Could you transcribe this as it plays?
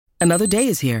Another day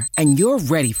is here, and you're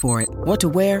ready for it. What to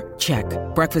wear? Check.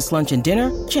 Breakfast, lunch, and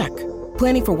dinner? Check.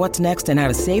 Planning for what's next and how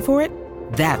to save for it?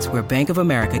 That's where Bank of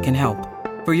America can help.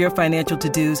 For your financial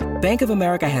to-dos, Bank of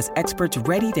America has experts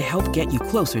ready to help get you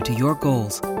closer to your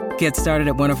goals. Get started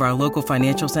at one of our local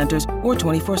financial centers or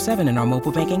 24/7 in our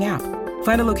mobile banking app.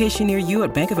 Find a location near you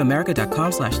at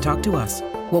bankofamerica.com/talktous.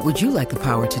 What would you like the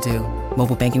power to do?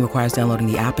 Mobile banking requires downloading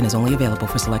the app and is only available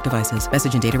for select devices.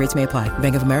 Message and data rates may apply.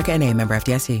 Bank of America N.A., member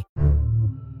FDIC.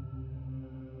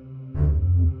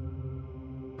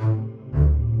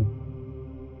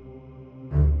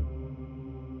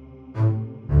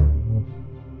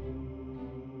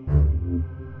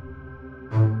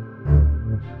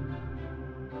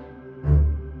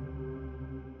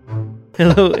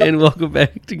 Hello and welcome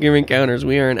back to Game Encounters.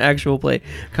 We are an actual play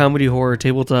comedy horror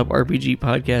tabletop RPG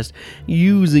podcast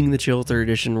using the Chill 3rd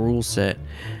Edition rule set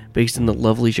based in the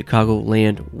lovely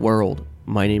Chicagoland world.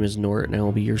 My name is Nort and I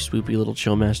will be your swoopy little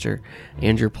chill master,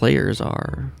 and your players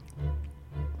are...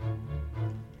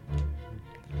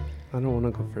 I don't want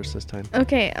to go first this time.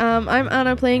 Okay, I'm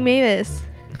Anna playing Mavis.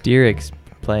 Derek's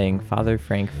playing Father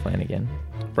Frank Flanagan.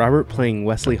 Robert playing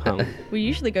Wesley Hung. We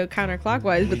usually go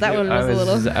counterclockwise, but that one was a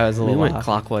little... I was a little We went off.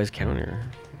 clockwise counter.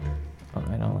 Oh,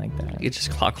 I don't like that. It's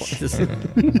just clockwise. I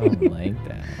don't like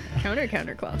that.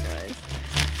 counterclockwise.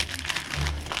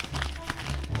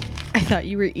 I thought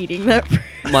you were eating that for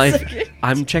a second.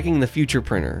 I'm checking the future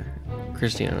printer,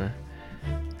 Christiana.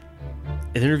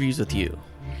 It interviews with you.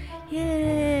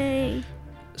 Yay!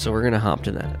 So we're going to hop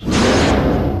to that.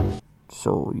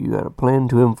 So you got a plan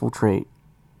to infiltrate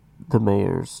the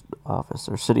mayor's office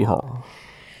or city hall.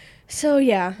 So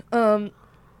yeah,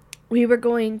 we were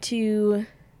going to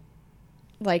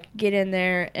get in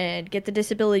there and get the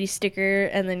disability sticker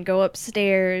and then go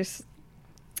upstairs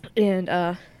and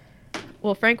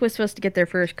Frank was supposed to get there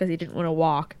first because he didn't want to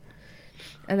walk,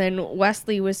 and then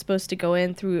Wesley was supposed to go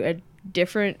in through a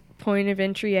different point of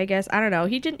entry, I guess. I don't know.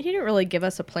 He didn't really give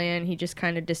us a plan. He just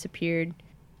kind of disappeared.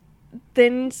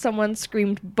 Then someone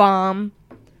screamed bomb,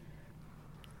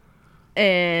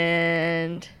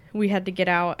 and we had to get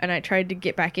out, and I tried to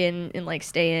get back in and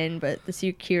stay in, but the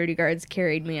security guards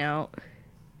carried me out.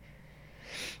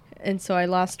 And so I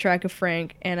lost track of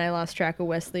Frank and I lost track of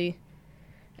Wesley,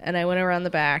 and I went around the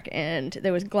back and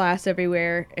there was glass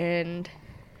everywhere and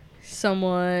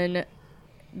someone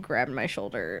grabbed my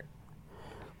shoulder.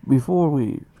 Before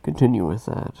we continue with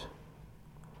that,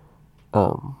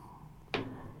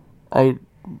 I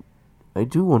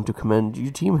do want to commend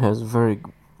your team. Has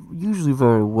usually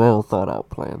very well thought out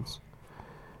plans,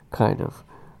 kind of.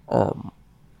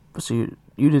 So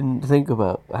you didn't think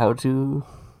about how to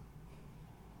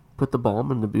put the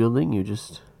bomb in the building. You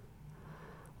just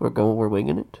we're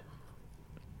winging it.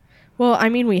 Well, I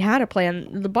mean, we had a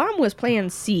plan. The bomb was plan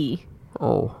C.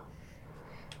 Oh.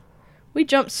 We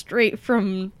jumped straight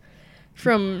from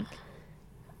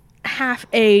half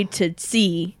A to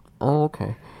C. Oh,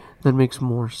 okay. That makes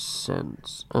more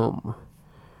sense.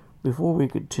 Before we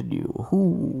continue,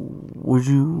 who would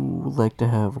you like to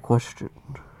have a question?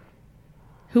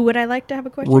 Who would I like to have a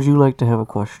question? Would you like to have a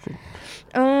question?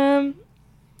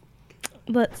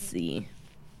 Let's see.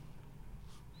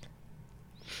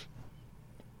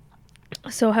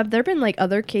 So have there been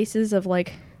other cases of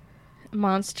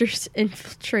monsters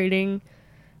infiltrating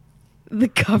the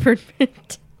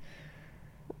government?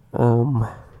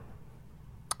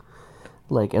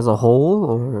 As a whole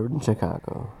or in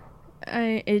Chicago?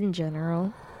 In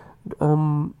general.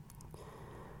 Do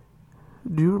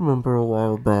you remember a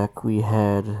while back we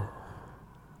had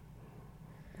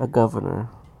a governor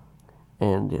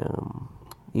and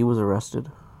he was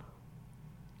arrested?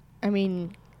 I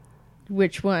mean,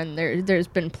 which one? There's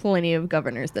been plenty of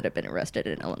governors that have been arrested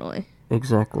in Illinois.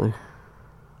 Exactly.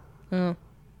 Oh.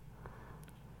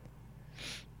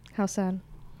 How sad.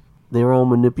 They were all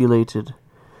manipulated,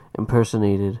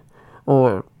 impersonated,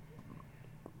 or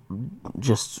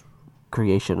just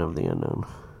creation of the unknown.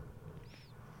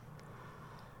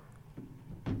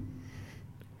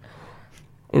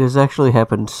 It has actually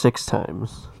happened 6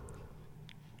 times.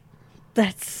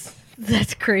 That's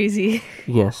crazy.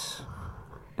 Yes.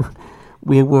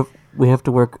 We have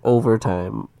to work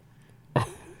overtime.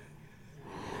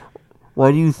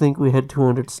 Why do you think we had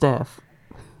 200 staff?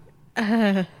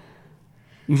 You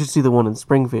should see the one in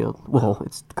Springfield. Well,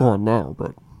 it's gone now,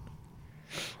 but...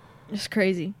 It's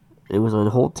crazy. It was a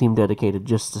whole team dedicated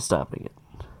just to stopping it.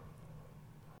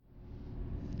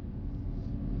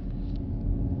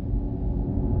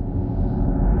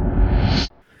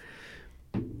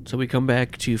 So we come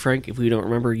back to Frank. If we don't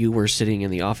remember, you were sitting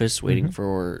in the office waiting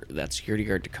for that security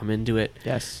guard to come into it.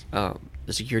 Yes.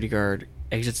 The security guard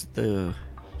exits the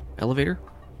elevator.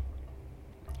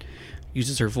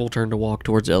 Uses her full turn to walk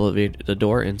towards the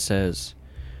door and says,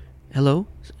 "Hello?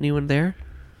 Is anyone there?"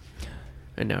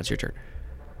 And now it's your turn.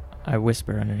 I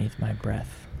whisper underneath my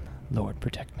breath, "Lord,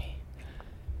 protect me."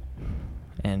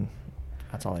 And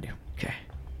that's all I do. Okay.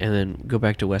 And then go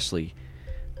back to Wesley.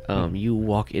 You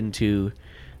walk into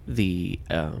the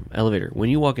elevator. When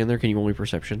you walk in there, can you roll me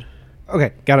perception?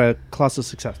 Okay, got a colossal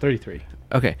success, 33.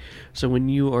 Okay. So when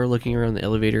you are looking around the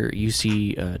elevator, you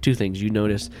see two things. You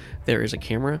notice there is a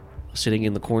camera sitting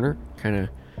in the corner, kind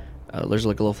of. There's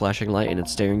like a little flashing light, and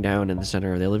it's staring down in the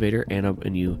center of the elevator.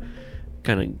 And you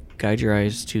kind of guide your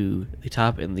eyes to the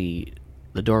top, and the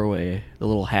doorway, the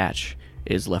little hatch,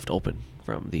 is left open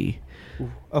from the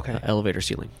Okay. elevator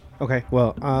ceiling. Okay,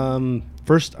 well,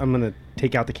 first I'm going to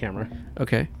take out the camera.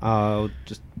 Okay. I'll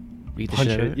just Beat the punch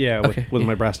shit out of it. Yeah, Okay. with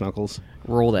my brass knuckles.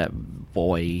 Roll that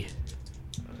boy.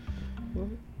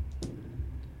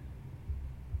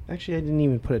 Actually, I didn't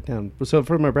even put it down. So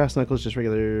for my brass knuckles, just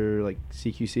regular, like,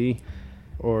 CQC?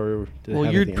 Or did Well, it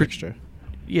have you're anything extra?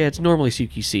 Yeah, it's normally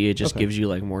CQC. It just Okay. gives you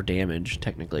like more damage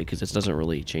technically because it doesn't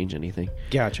really change anything.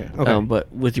 Gotcha. Okay.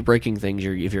 But with your breaking things,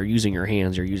 if you're using your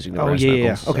hands, you're using the Oh, brass yeah.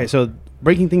 knuckles. Okay, so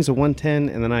breaking things a 110,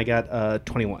 and then I got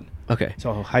 21. Okay.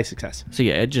 So high success. So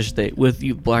yeah, it just with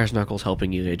you brass knuckles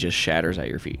helping you, it just shatters at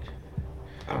your feet.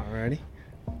 Alrighty.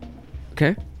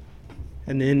 Okay.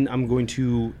 And then I'm going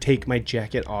to take my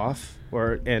jacket off,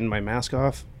 and my mask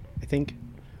off, I think.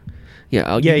 Yeah.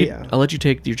 I'll let you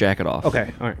take your jacket off.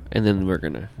 Okay, alright. And then we're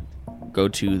gonna go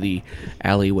to the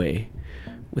alleyway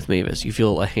with Mavis. You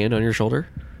feel a hand on your shoulder.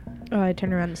 Oh, I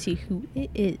turn around to see who it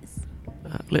is.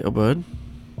 Little bud,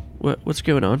 what's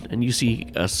going on? And you see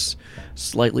us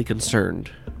slightly concerned,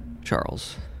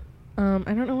 Charles. I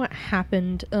don't know what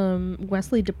happened.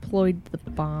 Wesley deployed the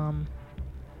bomb.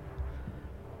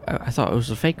 I thought it was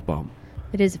a fake bomb.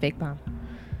 It is a fake bomb.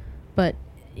 But,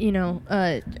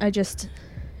 I just,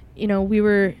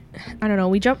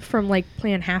 we jumped from like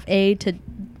plan half A to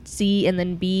C and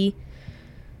then B.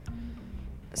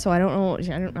 So I don't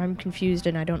know. I'm confused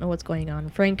and I don't know what's going on.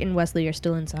 Frank and Wesley are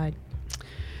still inside.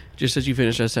 Just as you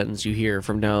finish that sentence, you hear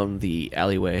from down the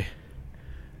alleyway,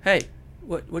 "Hey,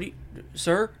 what do you,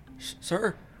 sir,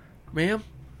 ma'am?"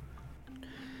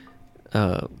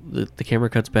 The camera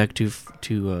cuts back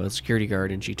to a security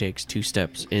guard, and she takes 2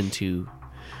 steps into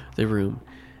the room,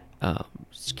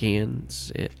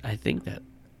 scans it. I think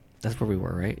that's where we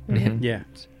were, right? Mhm. Yeah.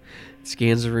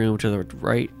 Scans the room to the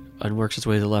right and works its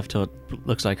way to the left till it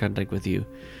looks eye contact with you.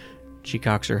 She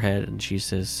cocks her head and she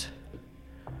says,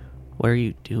 "What are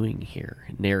you doing here?"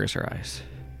 and narrows her eyes.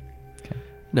 Okay.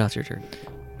 Now it's your turn.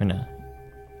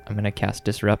 I'm gonna cast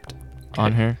Disrupt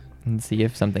on her and see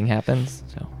if something happens.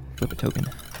 So flip a token.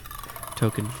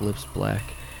 Token flips black.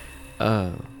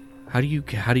 What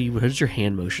is your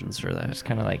hand motions for that? Just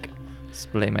kind of like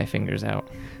splay my fingers out.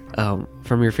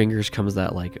 From your fingers comes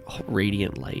that like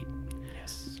radiant light.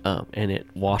 Yes. And it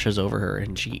washes over her,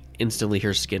 and she instantly,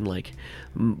 her skin like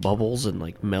bubbles and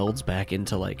like melds back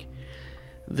into like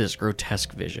this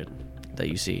grotesque vision that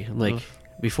you see. Like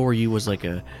before you was like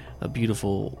a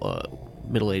beautiful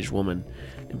middle-aged woman,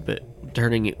 but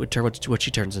what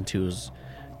she turns into is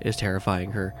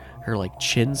terrifying. Her like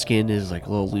chin skin is like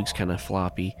little Luke's kind of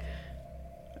floppy,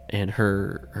 and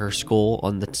her skull,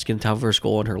 on the skin top of her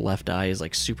skull and her left eye is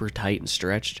like super tight and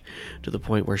stretched to the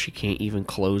point where she can't even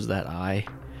close that eye,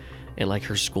 and like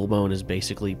her skull bone is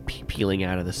basically peeling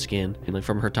out of the skin, and like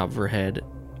from her top of her head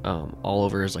all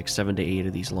over is like 7 to 8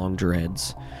 of these long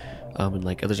dreads, and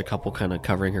like there's a couple kind of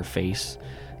covering her face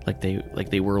like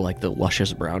they were like the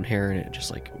luscious brown hair, and it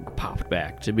just like popped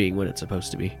back to being what it's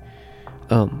supposed to be,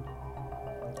 and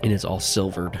it's all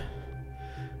silvered,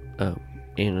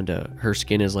 and her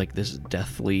skin is like this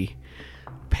deathly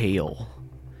pale,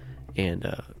 and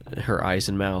her eyes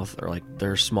and mouth are like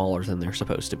they're smaller than they're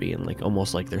supposed to be, and like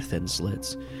almost like they're thin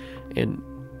slits. And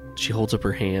she holds up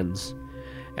her hands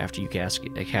after you cast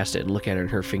it and look at her,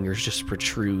 and her fingers just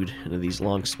protrude into these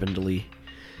long spindly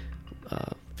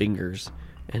fingers,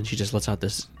 and she just lets out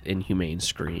this inhumane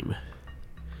scream.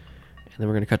 And then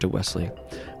we're gonna cut to Wesley.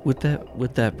 With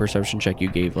that perception check you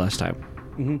gave last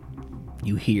time,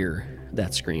 you hear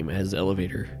that scream as the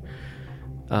elevator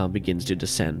begins to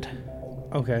descend.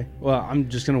 Okay. Well, I'm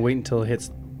just going to wait until it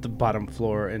hits the bottom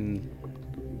floor and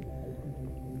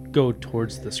go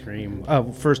towards the scream.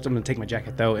 First, I'm going to take my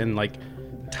jacket, though, and, like,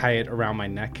 tie it around my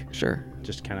neck. Sure.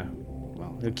 Just kind of,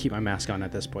 well, it'll keep my mask on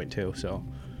at this point, too, so.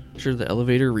 Sure, the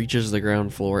elevator reaches the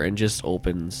ground floor and just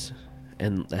opens,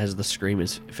 and as the scream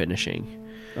is finishing.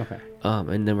 Okay.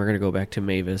 And then we're going to go back to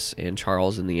Mavis and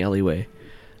Charles in the alleyway.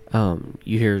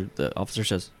 You hear the officer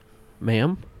says,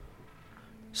 "Ma'am?"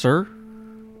 Sir,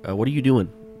 what are you doing?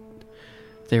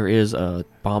 There is a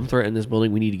bomb threat in this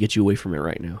building. We need to get you away from it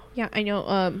right now. Yeah, I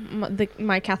know.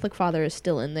 My Catholic father is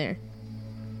still in there.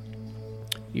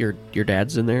 Your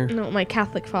dad's in there? No, my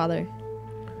Catholic father.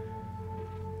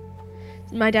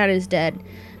 My dad is dead.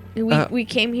 We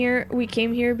came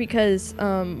here because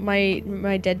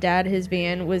my dead dad, his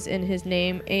van was in his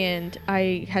name, and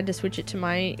I had to switch it to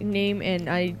my name, and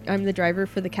I'm the driver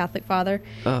for the Catholic father,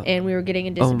 and we were getting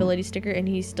a disability sticker, and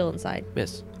he's still inside.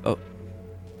 Miss. Oh,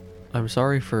 I'm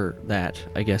sorry for that,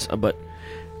 I guess, but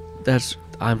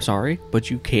I'm sorry, but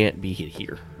you can't be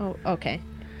here. Oh, okay.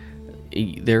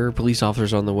 There are police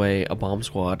officers on the way. A bomb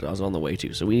squad is on the way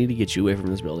too, so we need to get you away from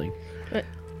this building. But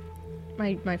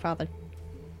my father.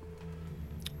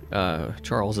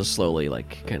 Charles is slowly,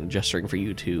 kind of gesturing for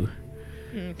you to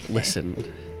listen.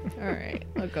 All right,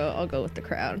 I'll go with the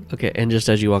crowd. Okay, and just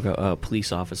as you walk out,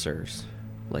 police officers,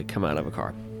 come out of a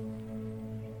car.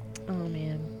 Oh,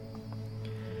 man.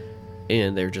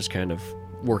 And they're just kind of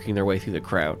working their way through the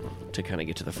crowd to kind of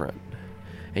get to the front.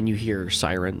 And you hear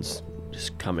sirens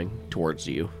just coming towards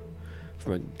you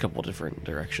from a couple different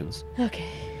directions. Okay.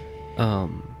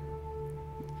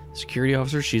 Security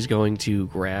officer, she's going to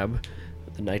grab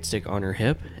the nightstick on her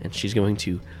hip, and she's going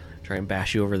to try and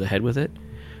bash you over the head with it.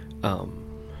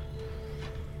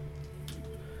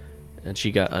 And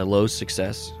she got a low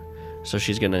success, so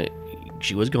she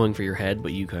was going for your head,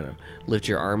 but you kind of lift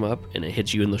your arm up, and it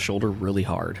hits you in the shoulder really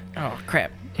hard. Oh,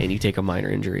 crap. And you take a minor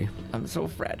injury. I'm so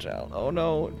fragile. Oh,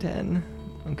 no. 10.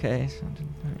 Okay. So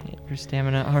your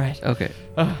stamina. All right. Okay.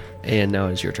 And now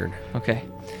it's your turn. Okay.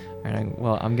 All right.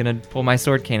 Well, I'm going to pull my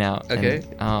sword cane out. Okay.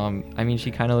 And, I mean,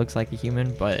 she kind of looks like a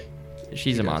human, but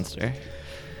she's a monster.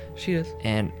 She is.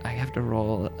 And I have to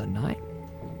roll a 9.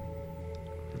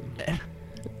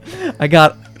 I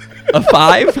got a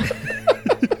 5.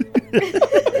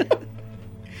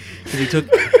 He took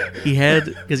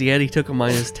a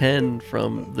minus 10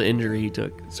 from the injury he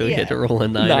took, so he had to roll a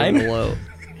 9 or below.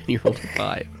 And you rolled a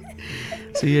 5.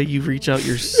 So yeah, you reach out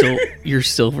your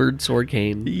silvered sword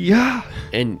cane. Yeah.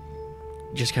 And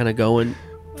just kind of going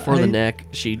for the neck.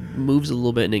 She moves a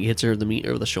little bit and it hits her in the meat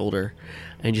or the shoulder,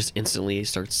 and just instantly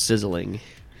starts sizzling.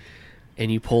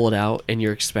 And you pull it out, and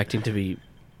you're expecting to be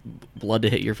blood to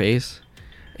hit your face,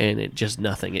 and it just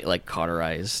nothing. It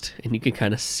cauterized, and you can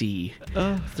kind of see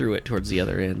through it towards the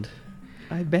other end.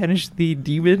 I banished the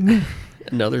demon.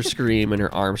 Another scream, and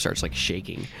her arm starts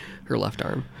shaking, her left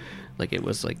arm,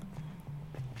 it's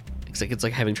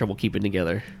like having trouble keeping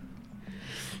together.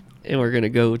 And we're gonna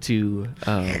go to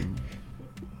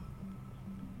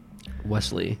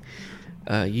Wesley.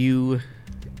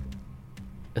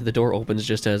 The door opens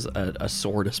just as a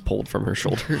sword is pulled from her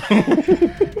shoulder.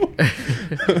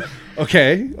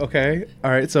 Okay.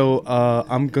 All right, so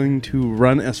I'm going to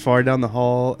run as far down the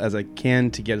hall as I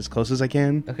can to get as close as I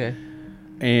can. Okay.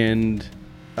 And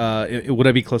would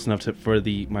I be close enough for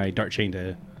my dart chain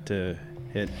to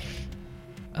hit?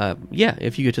 Yeah,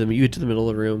 if you get to the middle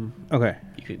of the room, Okay.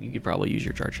 you could probably use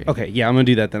your charge chain. Okay, yeah, I'm gonna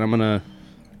do that then. I'm gonna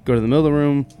go to the middle of the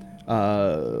room,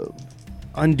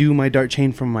 undo my dart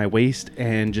chain from my waist,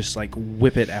 and just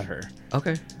whip it at her.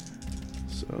 Okay.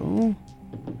 So,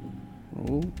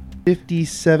 roll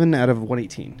 57 out of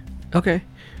 118. Okay.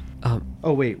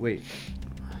 Oh wait.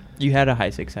 You had a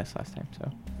high success last time,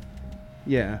 so.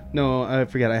 Yeah. No, I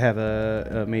forgot. I have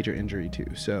a major injury too.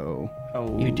 So.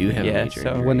 Oh, You do have a major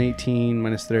injury. 118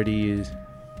 minus 30 is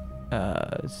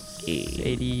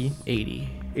 80. 80.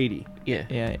 Yeah.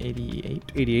 Yeah,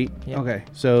 88. 88. Yeah. Okay,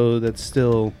 so that's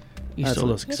still You that's still- a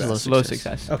low that's success. Low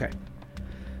success. Okay.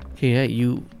 Okay.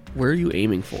 Yeah. Where are you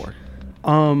aiming for?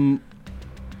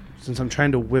 Since I'm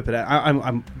trying to whip it out,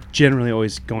 I'm generally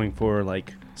always going for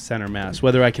center mass.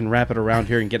 Whether I can wrap it around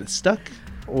here and get it stuck,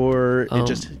 or it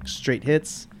just straight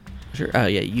hits. Sure.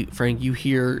 Yeah. Frank, you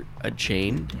hear a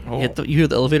chain hit you hear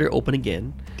the elevator open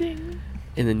again. Ding.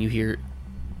 And then you hear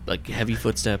heavy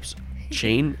footsteps,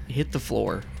 chain hit the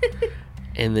floor,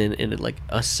 and then in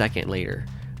a second later,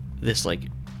 this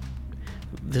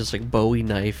Bowie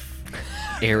knife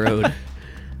arrowed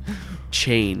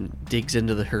chain digs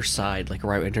into her side,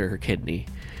 right into her kidney.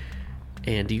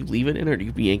 And do you leave it in, or do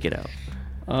you yank it out?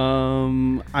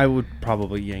 I would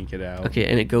probably yank it out. Okay,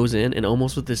 and it goes in, and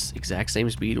almost with this exact same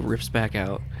speed, rips back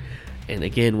out. And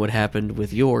again, what happened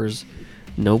with yours?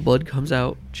 No blood comes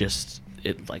out, just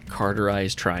it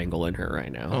cauterized triangle in her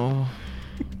right now.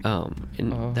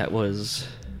 That was.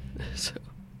 So,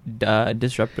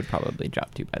 Disrupt would probably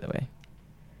drop too, by the way.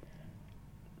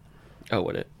 oh,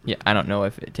 would it? Yeah, I don't know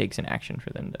if it takes an action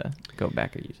for them to go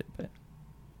back or use it, but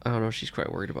I don't know. She's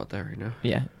quite worried about that right now.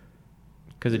 yeah.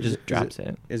 because it just drops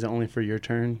it. Is it only for your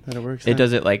turn that it works? It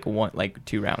does it like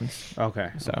 2 rounds. Okay.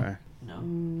 So. Okay.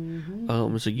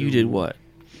 No. So you did what?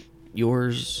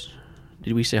 Yours?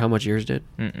 Did we say how much yours did?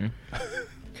 Mm-mm.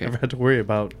 Okay. Never had to worry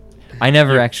about. I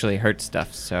never actually hurt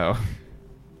stuff, so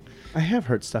I have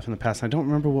hurt stuff in the past. I don't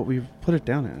remember what we put it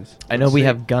down as. I know Let's we see.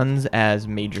 have guns as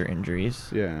major injuries.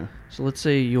 Yeah. So let's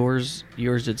say yours.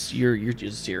 It's you're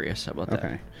just serious. How about that?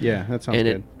 Okay. Yeah, that sounds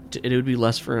And good. it would be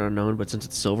less for an unknown, but since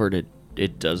it's silvered,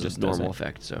 it does its Just does normal it.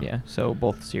 effect. So Yeah, so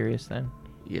both serious then.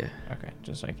 yeah. Okay,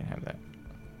 just so I can have that.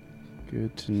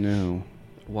 Good to know.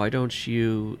 Why don't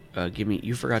you give me?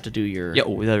 You forgot to do your Yeah,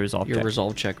 the resolve your check.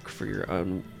 resolve check for your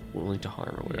unwilling to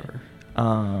harm or whatever.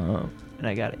 And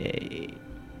I got a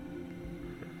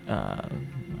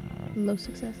Low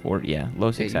success.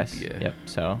 low success. yeah. Yep.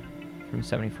 So from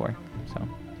 74. So.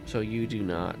 So you do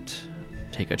not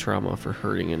take a trauma for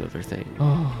hurting another thing.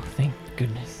 Oh, thank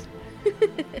goodness.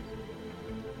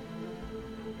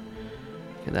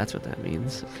 And that's what that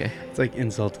means. Okay. It's like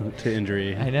insult to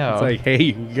injury. I know. It's like, hey,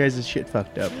 you guys are shit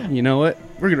fucked up. You know what?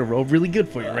 We're gonna roll really good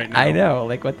for you right now. I know.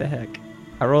 Like what the heck?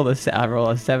 I roll a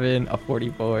 7, a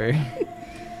 44.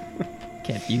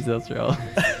 Can't use those rolls.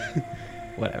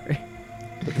 Whatever.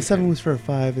 But the 7 was for a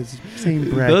 5. It's same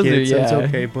Those bracket, are- so it's yeah.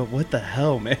 okay. But what the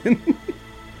hell, man?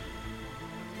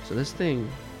 So this thing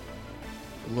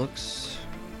looks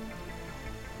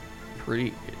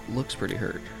pretty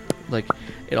hurt. Like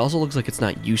it also looks like it's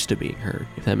not used to being hurt,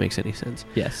 if that makes any sense.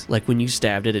 Yes. Like when you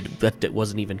stabbed it, it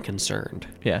wasn't even concerned.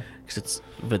 Yeah.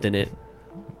 But then it.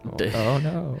 Oh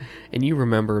no. And you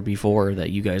remember before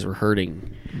that you guys were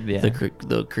hurting Yeah.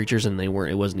 the creatures, and it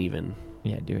wasn't even.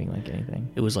 Yeah, doing like anything.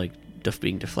 It was like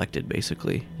being deflected,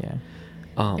 basically. Yeah.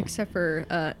 Except for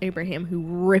Abraham, who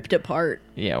ripped apart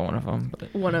Yeah, one of them.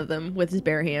 But one of them with his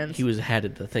bare hands. He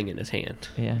had the thing in his hand.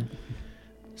 yeah.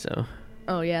 So.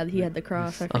 Oh yeah, he had the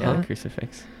cross. I Yeah, forgot. the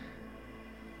crucifix.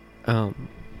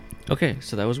 Okay,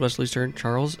 so that was Wesley's turn.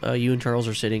 Charles, you and Charles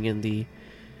are sitting in the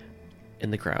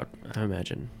crowd, I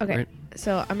imagine. Okay, Right?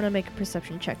 so I'm gonna make a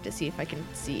perception check to see if I can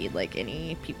see like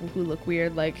any people who look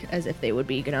weird, like as if they would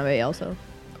be Ganabe also.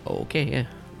 Okay,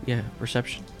 yeah,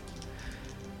 perception.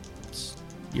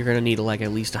 You're gonna need like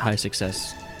at least a high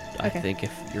success, I Okay. think,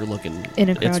 if you're looking In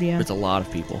a crowd, yeah. It's a lot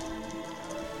of people.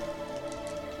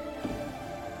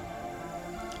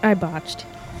 I botched.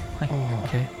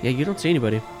 Okay. Yeah, you don't see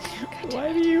anybody.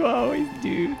 Why do you always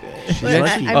do that? Look,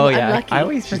 lucky. I'm Oh yeah, lucky. I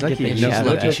always She's forget lucky. that She's she has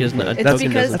lucky. that. She has not- It's That's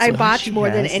because I that's botch she more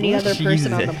than has. any other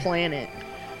person on the Jesus. planet.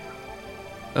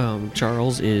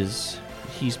 Charles is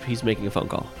he's making a phone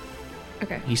call.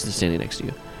 Okay. He's just standing next to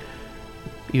you.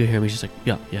 You hear him? He's just like,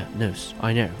 yeah, no,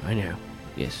 I know,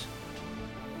 yes.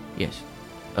 It's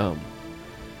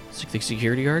like the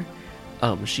security guard.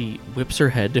 She whips her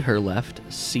head to her left,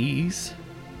 sees.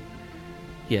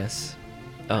 Yes.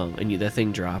 And that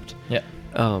thing dropped. Yeah.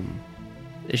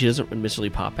 She doesn't initially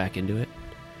pop back into it.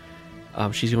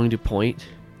 She's going to point.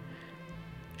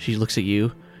 She looks at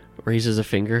you, raises a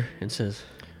finger, and says,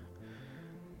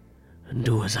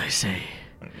 "Do as I say."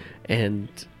 And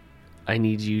I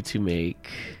need you to make.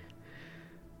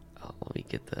 Oh, let me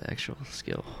get the actual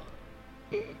skill.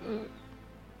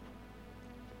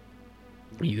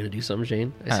 Are you gonna do something,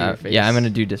 Shane? I see your face. Yeah, I'm gonna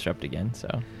do disrupt again. So,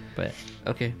 but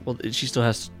Okay. Well, she still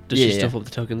has. Does Yeah, she still yeah. flip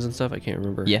the tokens and stuff? I can't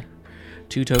remember. yeah,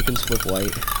 2 tokens flip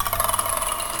white.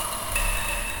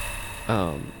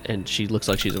 And she looks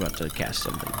like she's about to cast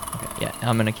something. okay, yeah.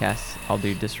 I'm gonna cast. I'll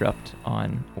do disrupt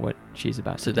on what she's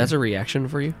about. So to that's do. a reaction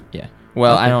for you. Yeah.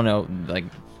 Well, I Okay. don't know like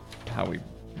how we.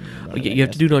 You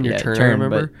have to do it on your turn.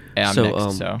 Remember? But, yeah, I'm so,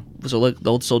 next, so look,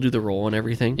 they'll still do the roll and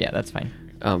everything. yeah, that's fine.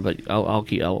 But I'll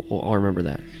remember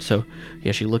that. So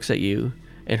yeah, she looks at you,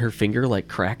 and her finger like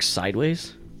cracks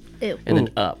sideways, Ew. and then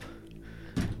up.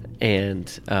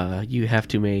 And you have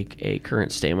to make a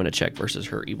current stamina check versus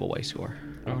her evil way score.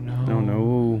 Oh no.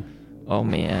 No. Oh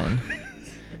man.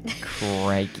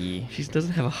 Crikey. She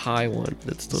doesn't have a high one.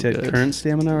 That's You still said good. current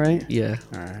stamina, right? Yeah,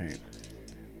 All right.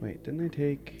 Wait, didn't I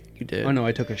take? you did. Oh no,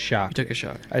 I took a shock. You took a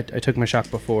shot. I took my shock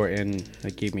before, and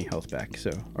it gave me health back,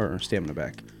 or stamina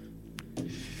back.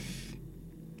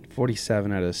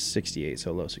 47 out of 68,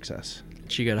 so low success.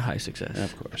 She got a high success.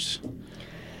 Of course.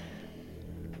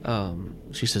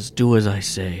 She says, "Do as I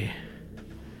say."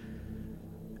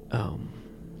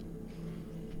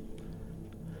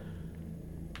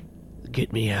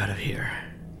 Get me out of here.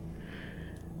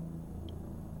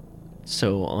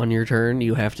 So on your turn,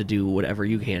 you have to do whatever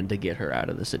you can to get her out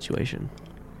of the situation.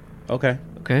 Okay.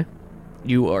 Okay?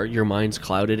 Your mind's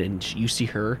clouded, and you see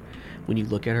her. When you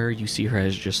look at her, you see her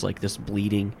as just like this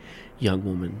bleeding young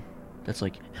woman that's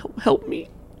like, help me.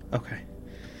 Okay.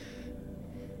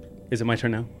 Is it my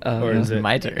turn now? Or is it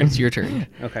my turn? It's your turn.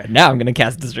 Okay. Now I'm gonna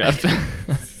cast Disrupt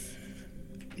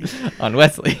on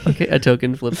Wesley. Okay, a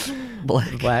token flips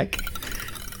black.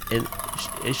 And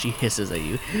she hisses at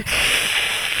you.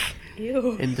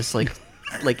 Ew. And just like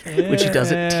when she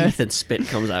does it, teeth and spit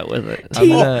comes out with it. I'm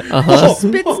gonna,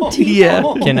 Spits teeth. Yeah.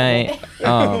 can I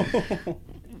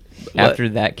after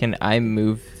that, can I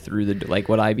move through the like?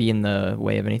 Would I be in the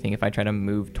way of anything if I try to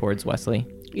move towards Wesley?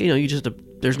 You know,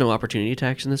 there's no opportunity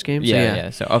attacks in this game. So Yeah.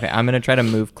 So okay, I'm gonna try to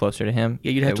move closer to him.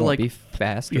 Yeah, you'd have It to, won't like- be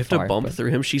fast. You or have to far, bump but- through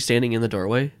him. She's standing in the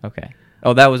doorway. Okay.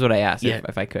 Oh, that was what I asked. Yeah.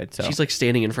 If I could. So She's like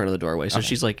standing in front of the doorway. So Okay.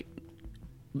 she's like,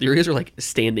 your ears are like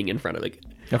standing in front of okay,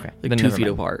 like then 2 never feet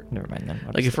mind. apart. Never mind then. I'll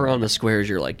Like just if we're stay on the squares,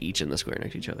 you're like each in the square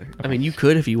next to each other. I mean, you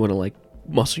could if you want to like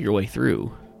muscle your way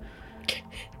through.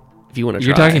 If you want to try.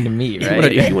 You're talking to me, right?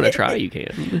 If you want to try, you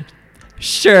can.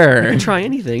 Sure. You can try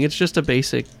anything. It's just a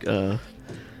basic.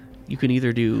 You can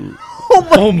either do.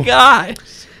 Oh my god!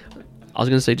 I was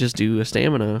gonna say just do a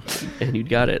stamina, and you'd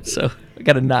got it. So I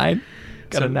got a 9.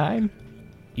 Got So- a 9.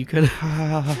 you could.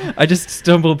 I just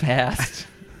stumbled past.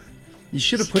 You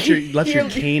should have left your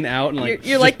cane out and like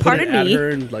you're just like, put it "Pardon at me." her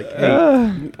and like,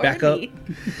 hey, back up.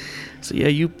 So yeah,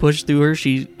 you push through her.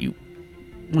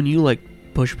 When you like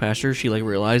push past her, she like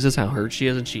realizes how hurt she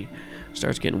is, and she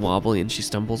starts getting wobbly, and she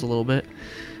stumbles a little bit.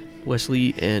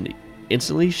 Wesley, and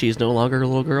instantly she is no longer a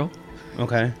little girl.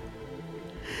 Okay.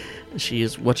 She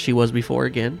is what she was before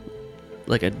again,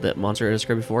 that monster I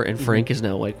described before. And Frank is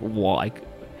now like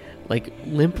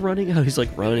limp running. How he's like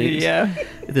running. Yeah.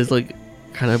 With his like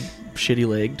kind of shitty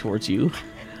leg towards you.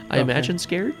 I Okay. imagine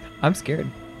scared. I'm scared.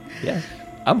 Yeah.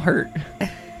 I'm hurt.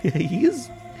 He is.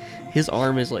 His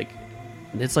arm is like,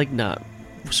 it's like not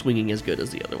swinging as good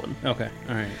as the other one. Okay.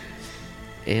 All right.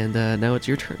 And now it's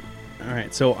your turn. All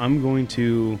right. So I'm going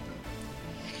to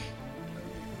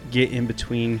get in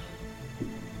between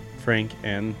Frank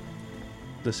and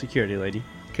the security lady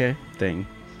Okay. thing.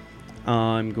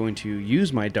 I'm going to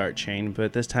use my dart chain,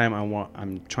 but this time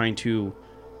I'm trying to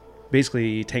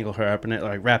basically tangle her up and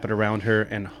like wrap it around her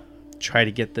and try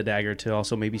to get the dagger to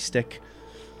also maybe stick.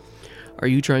 Are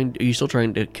you still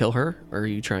trying to kill her, or are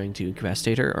you trying to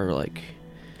incapacitate her, or like?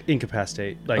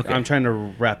 Incapacitate. Like Okay. I'm trying to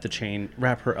wrap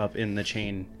her up in the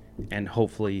chain and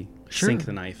hopefully Sure. sink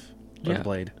the knife or Yeah. the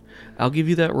blade. I'll give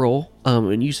you that roll.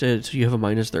 And you said so you have a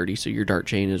 -30, so your dart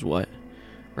chain is what?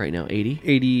 Right now, 80.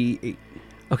 88.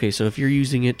 Okay, so if you're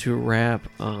using it to wrap,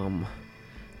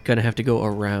 gonna have to go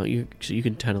around you, so you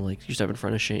can kind of like you step in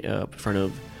front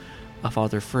of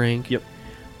Father Frank. Yep.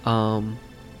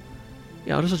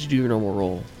 Yeah, I'll just let you do your normal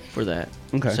roll for that.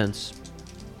 Okay. Since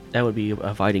that would be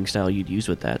a fighting style you'd use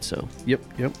with that, so. Yep.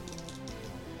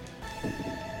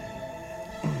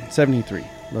 73.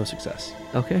 Low success.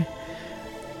 Okay.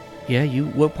 Yeah,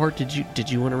 what part did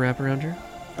you want to wrap around her?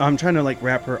 I'm trying to like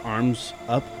wrap her arms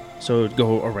up so it'd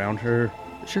go around her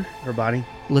Sure. body.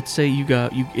 Let's say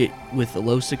with a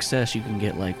low success, you can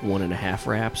get like 1.5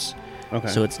 wraps. Okay.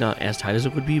 So it's not as tight as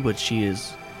it would be, but her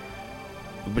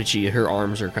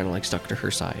arms are kind of like stuck to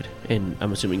her side, and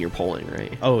I'm assuming you're pulling,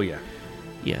 right? oh yeah.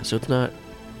 Yeah, so it's not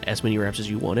as many wraps as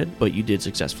you wanted, but you did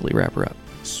successfully wrap her up.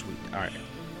 Sweet. All right.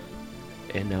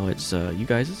 And now it's you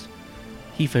guys'.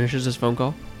 He finishes his phone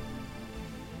call.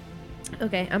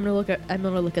 Okay, I'm gonna look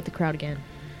at the crowd again.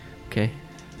 Okay.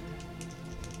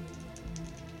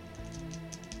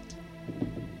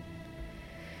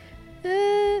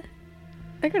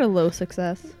 I got a low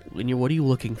success. What are you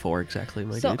looking for exactly,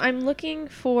 my So dude? I'm looking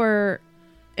for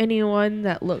anyone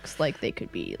that looks like they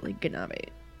could be like Ganabe.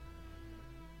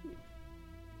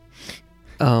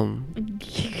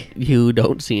 You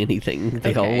don't see anything.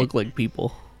 They all Okay. look like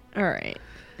people. All right.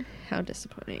 How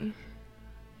disappointing.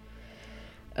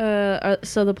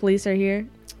 So the police are here.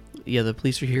 Yeah, the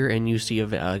police are here, and you see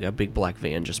a big black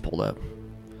van just pulled up.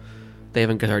 They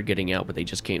haven't started getting out, but they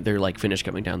just came. They're like finished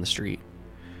coming down the street,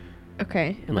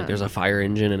 Okay. and like there's a fire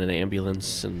engine and an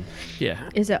ambulance, and yeah,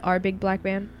 Is it our big black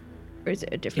van, or is it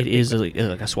a different? it big is black-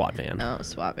 like a SWAT van. Oh,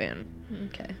 SWAT van.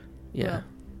 Okay. Yeah, well.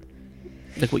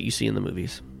 like what you see in the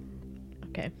movies.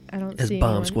 Okay. I don't It has see Bomb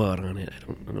anyone. Squad on it.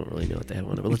 I don't really know what they have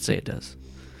on it, but let's say it does.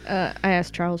 I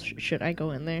asked Charles, should I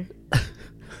go in there?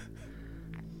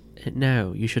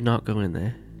 No, you should not go in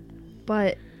there.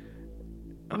 But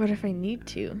what if I need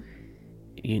to?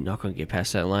 You're not going to get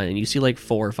past that line, and you see like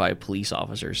 4 or 5 police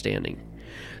officers standing,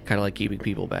 kind of like keeping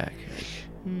people back.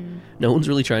 No one's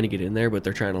really trying to get in there, but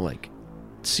they're trying to like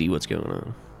see what's going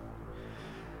on.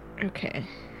 Okay.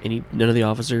 None of the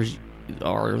officers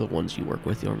are the ones you work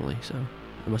with normally, so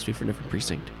it must be for a different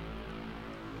precinct.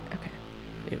 Okay.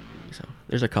 Yep. So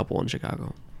there's a couple in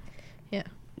Chicago. Yeah.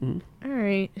 Mhm. All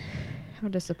right. How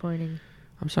disappointing.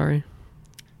 I'm sorry.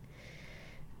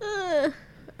 All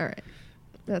right.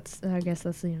 I guess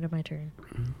that's the end of my turn.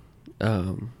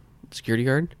 Security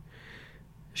guard.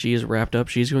 She is wrapped up.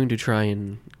 She's going to try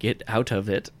and get out of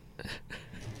it.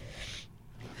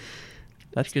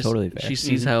 That's Because totally fair. She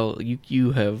sees how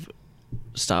you have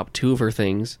stopped two of her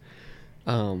things.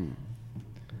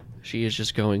 She is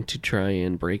just going to try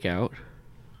and break out.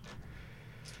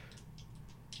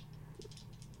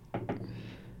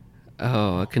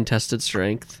 Oh, a contested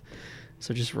strength.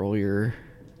 So just roll your...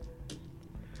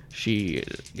 She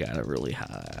got a really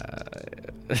high...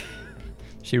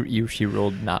 She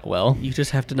rolled not well. You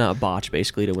just have to not botch,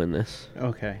 basically, to win this.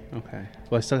 Okay.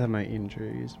 Well, I still have my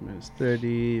injuries. Minus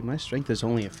 30. My strength is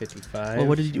only a 55. Well,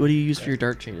 what do you use for your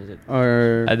dart chain? Is it...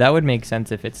 Or That would make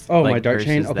sense if it's. oh, like, my dart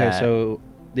chain. versus Okay, that. so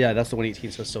yeah, that's the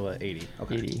 118. So still at 80.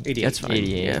 Okay, 80. 88. That's fine.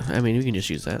 88. Yeah, I mean, we can just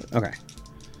use that. Okay.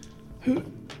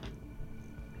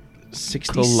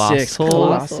 66.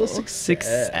 Colossal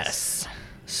Success.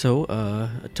 So,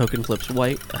 a token flips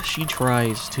white. She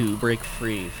tries to break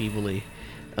free feebly.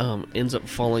 Ends up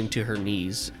falling to her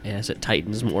knees as it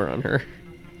tightens more on her.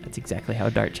 That's exactly how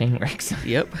a dart chain works.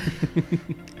 Yep.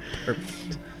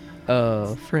 Perfect.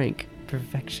 Frank.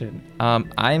 Perfection.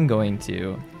 I'm going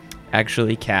to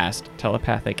actually cast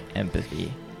telepathic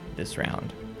empathy this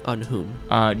round. On whom?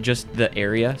 Just the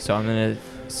area. So I'm gonna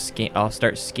I'll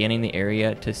start scanning the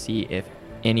area to see if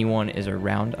anyone is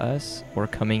around us or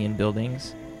coming in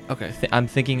buildings. Okay. I'm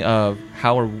thinking of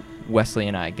how are Wesley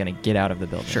and I gonna get out of the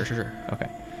building. Sure. Okay.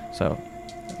 So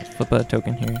let's flip a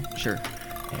token here Sure.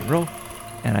 and roll.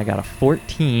 And I got a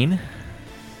 14.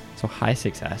 So high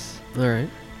success. All right.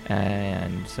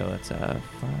 And so it's a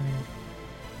 5.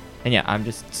 And yeah, I'm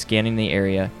just scanning the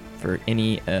area for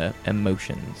any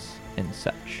emotions and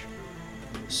such.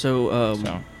 So,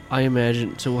 So I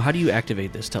imagine... So, how do you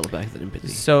activate this telepathic empathy?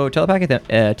 So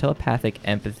telepathic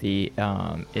empathy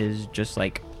is just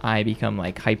like I become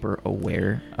like hyper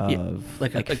aware of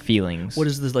like feelings. What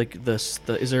is this, like,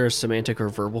 is there a semantic or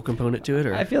verbal component to it?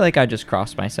 Or I feel like I just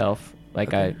cross myself like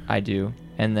Okay. I do,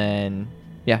 and then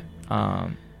yeah,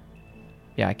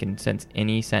 I can sense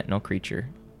any sentinel creature.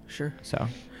 Sure. So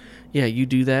Yeah, you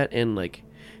do that, and, like,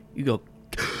 you go...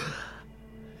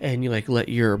 And you, like, let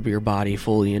your body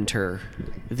fully enter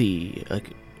the, like,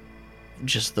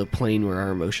 just the plane where our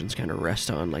emotions kind of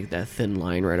rest on, like, that thin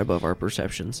line right above our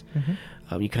perceptions.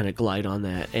 You kind of glide on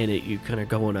that, and you kind of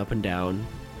going up and down.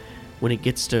 When it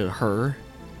gets to her,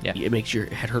 yeah, it makes your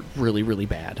head hurt really, really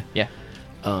bad. yeah.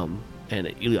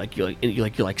 And you're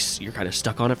kind of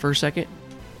stuck on it for a second,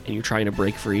 and you're trying to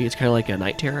break free. It's kind of like a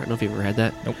night terror. I don't know if you've ever had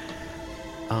that. Nope.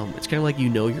 It's kind of like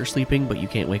you're sleeping, but you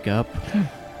can't wake up.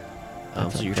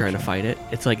 So you're trying to fight it.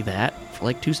 It's like that for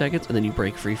like 2 seconds, and then you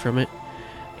break free from it,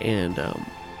 and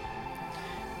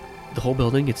the whole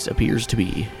building appears to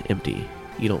be empty.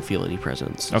 You don't feel any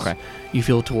presence. Okay. You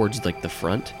feel towards like the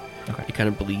front. Okay. It kind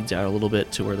of bleeds out a little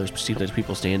bit to where there's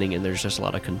people standing, and there's just a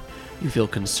lot of you feel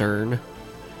concern,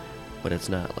 but it's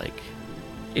not like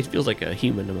it feels like a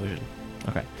human emotion.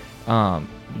 Okay.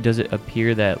 Does it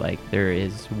appear that like there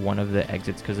is one of the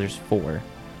exits, because there's 4,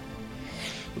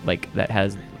 like that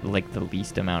has like the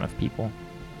least amount of people?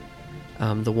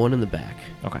 The one in the back.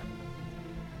 Okay.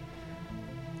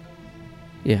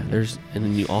 Yeah, and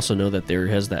then you also know that there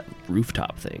has that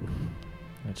rooftop thing.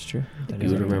 That's true. You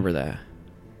would remember that.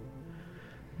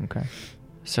 Okay.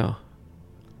 So,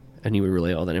 and you would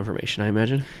relay all that information, I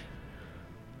imagine.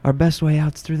 Our best way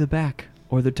out's through the back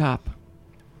or the top.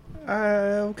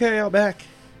 Okay, I'll back.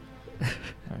 All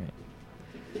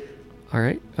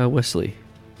right. All right, Wesley.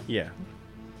 Yeah.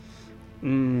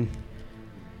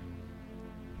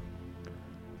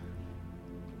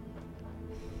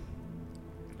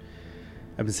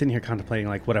 I've been sitting here contemplating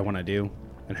like what I want to do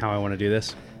and how I want to do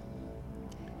this.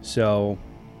 So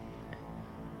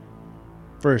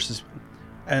first,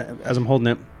 as I'm holding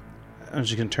it, I'm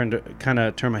just gonna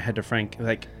turn my head to Frank.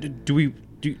 Like, do we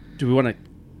want to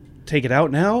take it out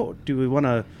now? Do we want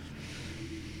to?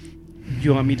 Do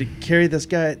you want me to carry this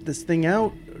thing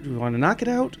out? Do we want to knock it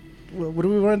out? What do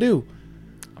we want to do?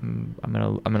 I'm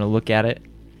gonna look at it.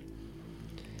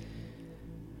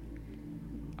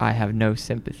 I have no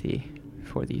sympathy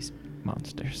for these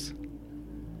monsters.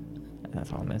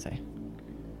 That's all I'm gonna say.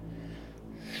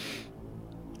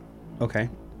 Okay.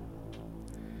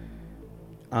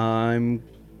 I'm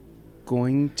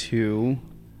going to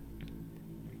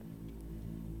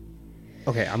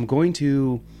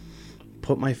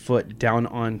put my foot down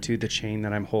onto the chain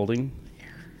that I'm holding.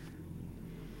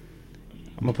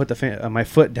 I'm going to put my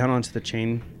foot down onto the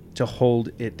chain to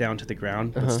hold it down to the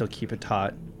ground, but still keep it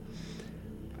taut.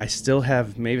 I still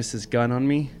have Mavis's gun on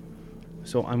me,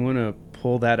 so I'm going to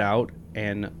pull that out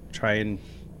and try and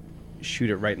shoot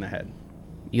it right in the head.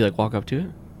 You like walk up to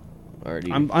it, or do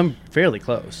you? I'm fairly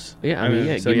close. Yeah, I mean,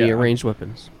 yeah. so Give me yeah, a ranged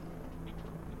weapons.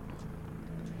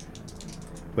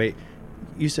 Wait,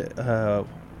 you said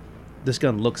this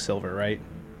gun looks silver, right?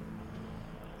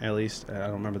 At least I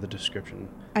don't remember the description.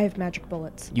 I have magic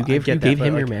bullets. You I gave get that, him but,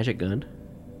 your like- magic gun.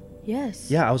 Yes.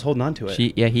 Yeah, I was holding on to it.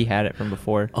 He had it from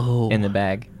before. Oh. In the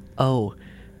bag. Oh,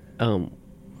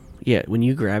 yeah. When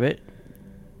you grab it,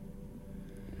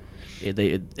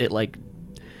 it like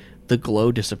the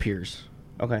glow disappears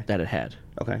Okay. that it had.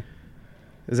 Okay.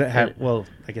 Does that have? Well,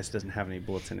 I guess it doesn't have any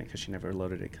bullets in it because she never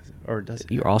loaded it. Or does it?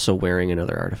 You're also wearing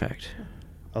another artifact.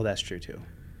 Oh, that's true too.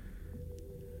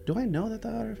 Do I know that the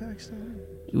artifacts?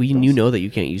 You know that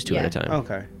you can't use two at a Yeah. time.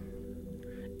 Okay.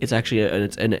 It's actually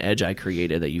it's an edge I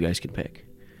created that you guys can pick.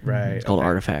 Right. It's called okay.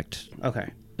 artifact.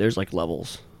 Okay. There's like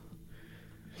levels.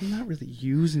 I'm not really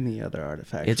using the other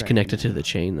artifacts. It's right connected to now. the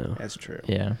chain though. That's true.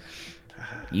 Yeah.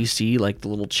 You see like the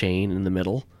little chain in the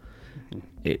middle.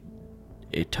 It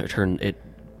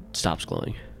stops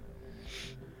glowing.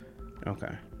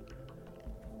 Okay.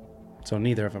 So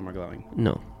neither of them are glowing.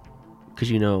 No, because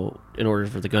you know, in order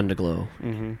for the gun to glow,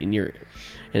 Mm-hmm.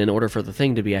 and in order for the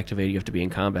thing to be activated, you have to be in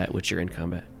combat, which you're in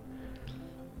combat.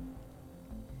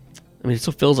 I mean, it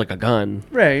still feels like a gun.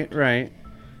 Right. Right.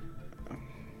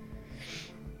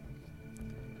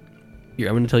 I'm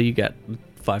going to tell you, you got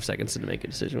 5 seconds to make a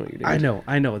decision what you're doing.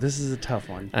 I know. This is a tough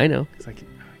one. I know. Because I can,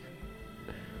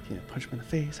 punch him in the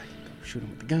face. I can go shoot him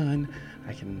with the gun.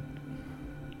 I can.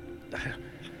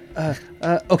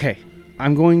 Okay.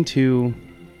 I'm going to.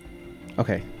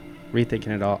 Okay. Rethinking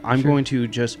it all. I'm going to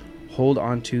just hold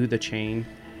onto the chain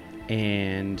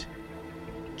and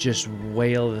just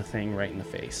wail the thing right in the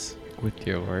face With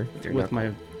your with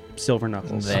my silver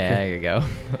knuckles. There you go.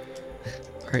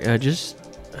 All right, just.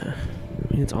 I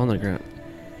mean, it's on the ground.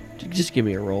 Just give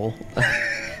me a roll.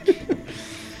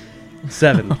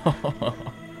 7.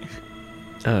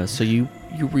 So you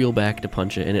reel back to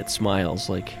punch it, and it smiles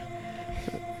like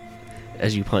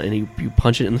as you punch, and you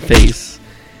punch it in the face,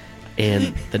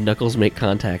 and the knuckles make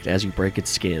contact as you break its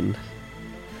skin.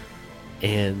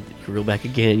 And you reel back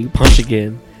again, you punch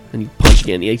again, and you punch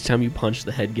again. Each time you punch,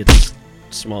 the head gets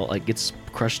small, like gets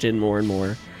crushed in more and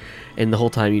more. And the whole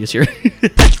time you just hear.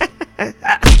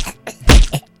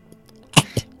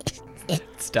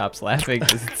 Stops laughing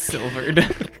because it's silvered.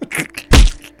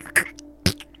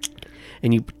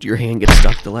 And your hand gets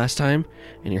stuck the last time,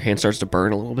 and your hand starts to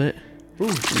burn a little bit. Ooh,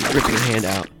 you rip your hand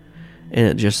out,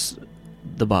 and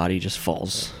the body just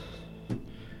falls.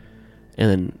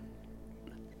 And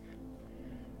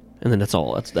then that's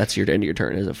all. That's your end of your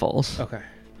turn as it falls. Okay.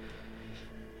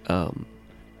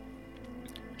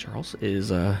 Charles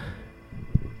is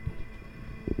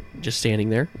just standing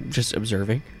there, just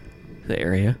observing the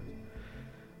area.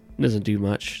 Doesn't do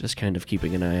much, just kind of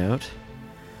keeping an eye out.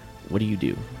 What do you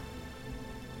do?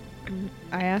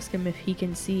 I ask him if he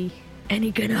can see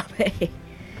any Ganabe.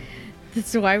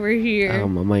 That's why we're here. I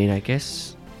mean, I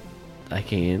guess I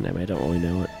can. I mean, I don't really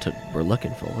know what we're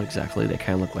looking for exactly. They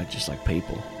kind of look like just like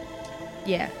people.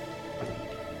 Yeah.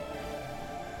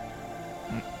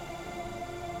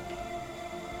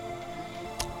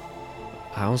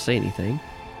 I don't say anything.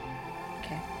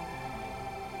 Okay.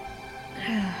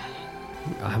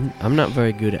 I'm not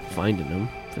very good at finding them,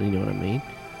 if you know what I mean.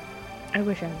 I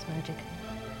wish I was magic.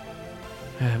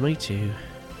 Me too.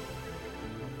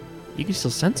 You can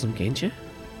still sense them, can't you?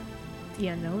 The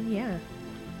unknown, yeah.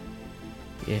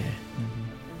 Yeah.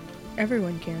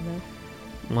 Everyone can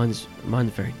though. Mine's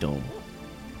very dull.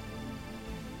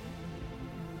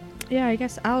 Yeah, I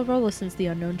guess I'll roll a sense the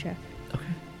unknown check. Okay.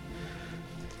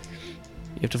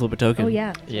 You have to flip a token. Oh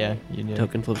yeah. Yeah, you do.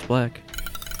 Token flips black.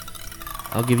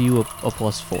 I'll give you a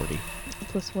plus 40.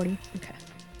 Plus 40. Okay.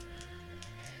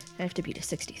 I have to beat a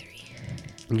 63.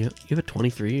 You have a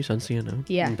 23, you sense the unknown?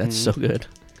 Yeah. That's so good.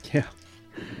 Yeah.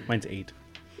 Mine's 8.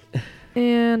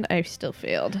 And I still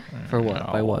failed. For what?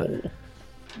 By what?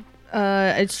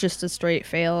 It's just a straight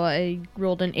fail. I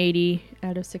rolled an 80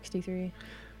 out of 63.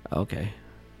 Okay.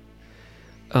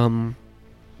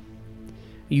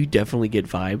 You definitely get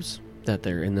vibes that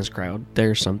they're in this crowd.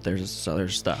 There's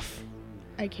stuff.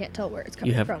 I can't tell where it's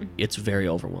coming from. It's very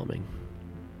overwhelming.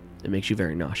 It makes you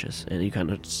very nauseous, and you kind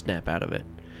of snap out of it.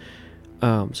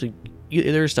 So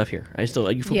there's stuff here. You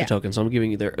flipped the token, so I'm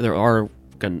giving you there are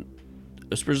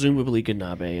presumably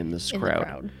Ganabe in this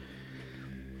crowd.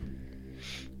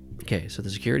 Okay, so the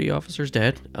security officer's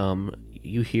dead.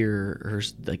 You hear her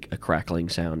like a crackling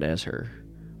sound as her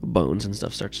bones and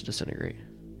stuff starts to disintegrate,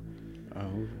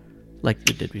 Oh. like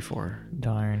it did before.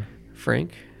 Darn.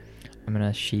 Frank, I'm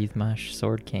gonna sheath my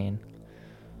sword cane.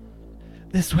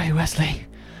 This way, Wesley.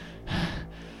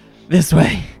 This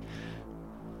way.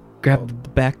 Grab the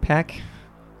backpack.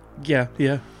 Yeah.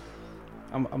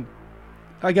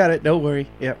 I got it. Don't worry.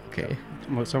 Yep. Okay. So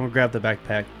I'm gonna grab the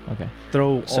backpack, Okay.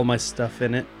 throw So- all my stuff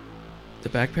in it. The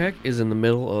backpack is in the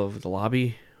middle of the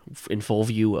lobby, in full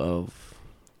view of.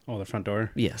 Oh, the front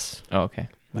door. Yes. Oh, okay.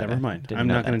 My Never bad. mind. Didn't I'm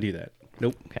know not gonna that. do that.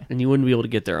 Nope. And you wouldn't be able to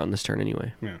get there on this turn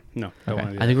anyway. Yeah. No. Don't Okay. want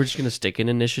to do I think that. we're just gonna stick in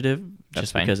initiative, That's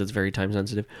just fine. because it's very time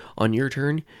sensitive. On your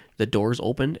turn, the doors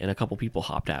opened and a couple people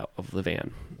hopped out of the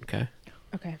van. Okay.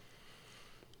 Okay.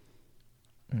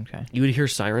 Okay. You would hear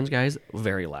sirens, guys,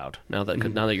 very loud. Now that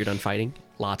you're done fighting,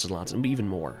 lots and lots, and even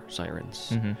more sirens.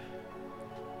 Mm-hmm.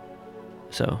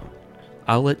 So,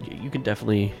 I'll let you can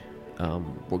definitely,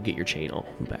 we'll get your chain all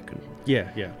back. Yeah.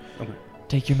 Okay.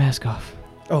 Take your mask off.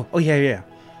 Oh yeah.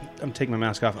 I'm taking my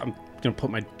mask off. I'm gonna put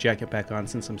my jacket back on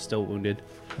since I'm still wounded.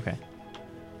 Okay.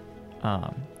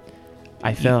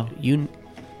 I fell. You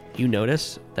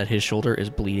notice that his shoulder is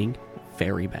bleeding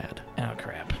very bad, Oh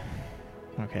crap.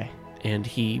 Okay. and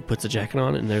he puts the jacket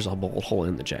on, and there's a bullet hole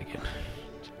in the jacket.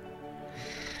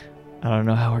 I don't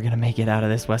know how we're gonna make it out of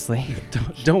this, Wesley.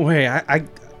 Don't worry. I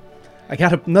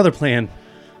got another plan.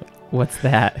 What's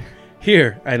that?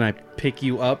 Here, and I pick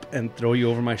you up and throw you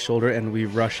over my shoulder, and we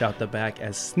rush out the back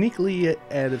as sneakily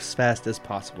and as fast as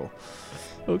possible.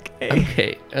 Okay.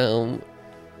 Okay.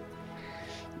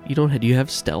 You don't. Do you have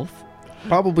stealth?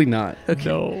 Probably not.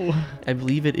 No. I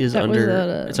believe it is That was under. at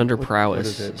a- It's under What prowess.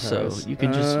 is it? So Prowess? you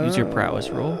can just use your prowess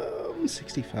roll.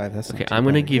 65. That's not Okay, too I'm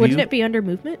gonna bad. give Wouldn't you. it be under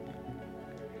movement?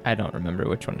 I don't remember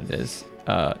which one it is.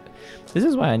 This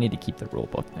is why I need to keep the rule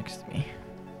book next to me.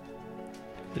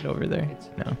 Is it over there?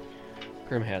 No.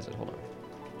 Grim has it. Hold on.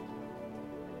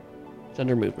 It's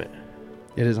under movement.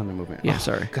 It is under movement. Yeah, Oh,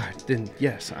 sorry. God,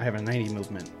 yes, I have a 90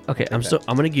 movement. Okay, Take I'm that.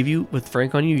 gonna give you with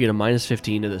Frank on you. You get a minus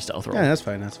 15 to the stealth roll. Yeah, that's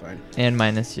fine. And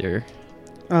minus your.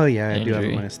 Oh yeah, I do have a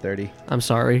Injury. minus 30. I'm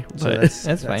sorry, So but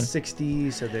That's fine.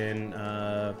 60. So then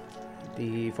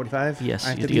the 45. yes, I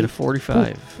have you to get a beat? 45.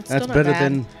 It's That's still not better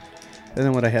bad.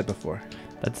 than what I had before.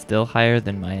 That's still higher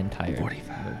than my entire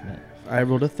 45. movement. I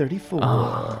rolled a 34.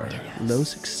 Oh, Low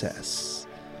success.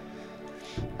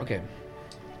 Okay.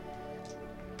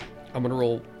 I'm gonna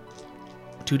roll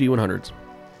 2d100s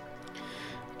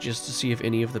just to see if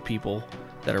any of the people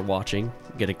that are watching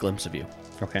get a glimpse of you.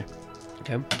 Okay.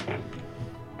 Okay.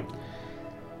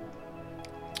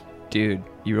 Dude,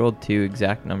 you rolled 2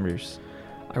 exact numbers.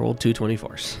 I rolled 2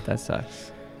 24s. That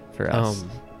sucks for us.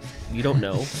 You don't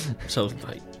know, so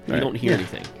you don't hear Yeah.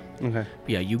 anything. Okay.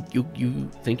 Yeah, you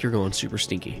think you're going super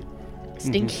stinky.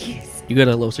 Stinky. You got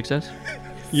a low success?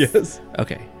 Yes.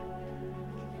 Okay.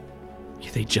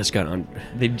 They just got on.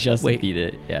 They just Wait. beat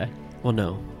it. Yeah. Well,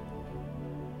 no.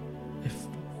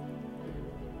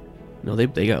 No,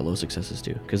 they got low successes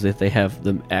too, because they have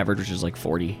the average, which is like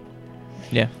 40.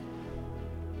 Yeah.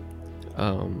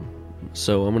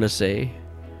 So I'm gonna say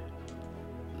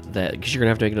that because you're gonna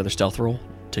have to make another stealth roll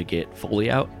to get fully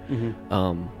out. Mm-hmm.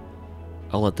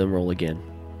 I'll let them roll again.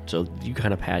 So you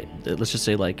kind of pat. Let's just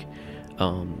say like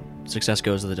success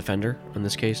goes to the defender in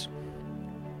this case.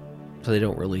 So they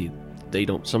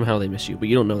don't somehow they miss you, but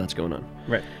you don't know that's going on.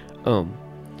 Right.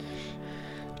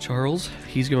 Charles,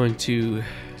 he's going to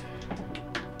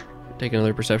take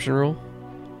another perception roll.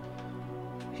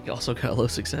 He also got a low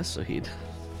success, so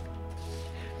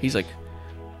he's like,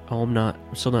 oh, I'm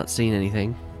still not seeing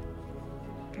anything.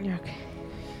 Okay.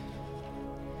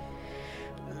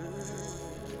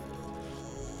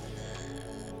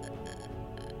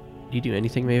 Do you do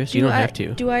anything, Mavis? You don't have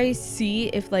to. Do I see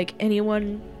if like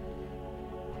anyone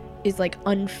is like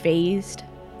unfazed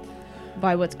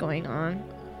by what's going on?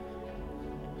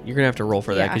 You're gonna have to roll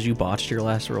for that Yeah. because you botched your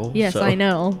last roll. Yes, so- I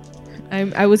know.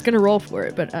 I was gonna roll for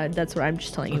it, but that's what I'm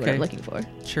just telling you what Okay. I'm looking for.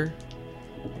 Sure.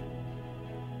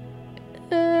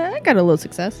 I got a low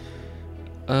success.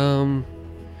 You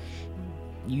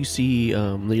see, you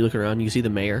look around, you see the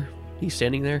mayor. He's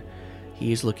standing there.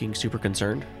 He's looking super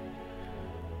concerned.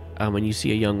 And you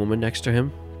see a young woman next to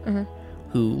him Uh-huh.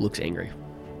 who looks angry.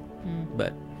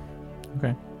 But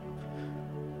Okay.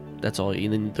 that's all.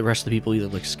 And then the rest of the people either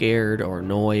look scared or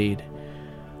annoyed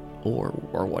or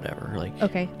whatever. Like,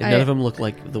 Okay. and none of them look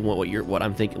like what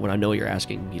I'm thinking. What I know you're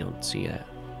asking, you don't see that.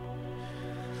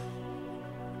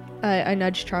 I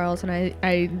nudge Charles and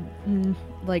I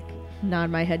like nod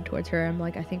my head towards her. I'm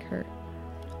like, I think her.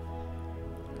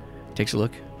 Takes a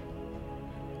look.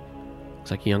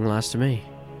 Looks like a young lass to me.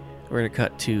 We're gonna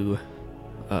cut to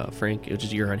Frank, which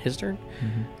is you're on his turn.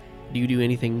 Mm-hmm. Do you do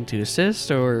anything to assist,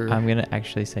 or I'm gonna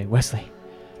actually say, Wesley,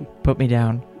 put me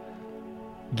down.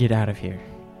 Get out of here.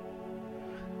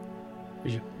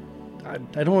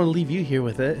 I don't want to leave you here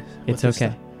with it. It's with this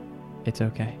okay. It's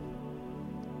okay.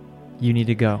 You need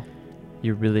to go.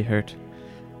 You're really hurt.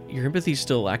 Your empathy's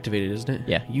still activated, isn't it?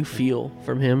 Yeah. You feel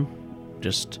from him.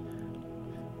 Just.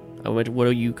 What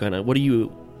are you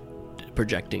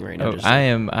projecting right now? Oh, Just I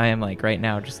am like right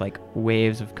now just like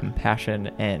waves of compassion,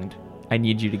 and I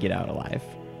need you to get out alive.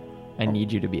 I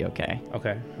need you to be okay.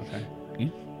 Okay.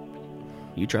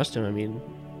 You trust him. I mean,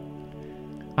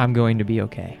 I'm going to be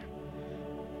okay.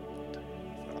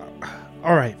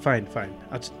 All right, fine.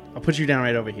 I'll put you down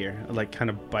right over here, like kind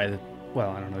of by the. Well,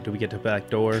 I don't know. Do we get to the back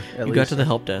door? you got to the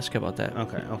help desk. How about that?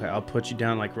 Okay. I'll put you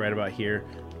down like right about here.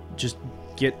 Just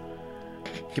get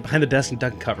behind the desk and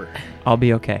duck cover. I'll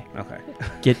be okay. Okay.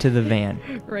 Get to the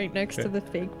van. Right next to the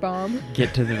fake bomb.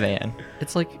 Get to the van.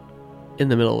 It's like in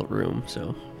the middle of the room.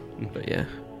 So, but yeah.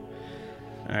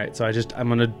 All right. So I'm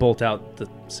gonna bolt out the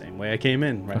same way I came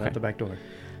in, right out the back door.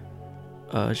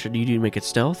 Should you make it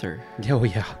stealth or? Oh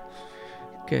yeah.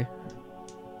 Okay.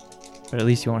 But at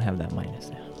least you won't have that minus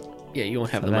now. Yeah, you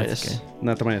won't have So the that's minus. good.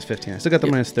 Not the minus 15. I still got the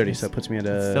minus 30, so it puts me at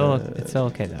It's still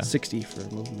okay though. 60 for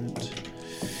movement.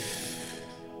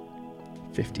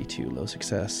 52, low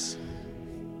success.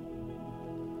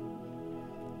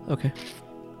 Okay.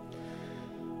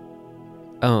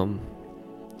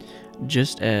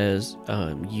 Just as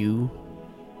you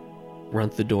run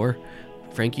through the door,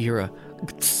 Frank, you hear a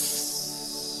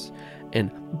and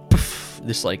poof,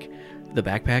 this like the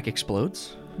backpack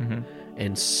explodes Mm-hmm.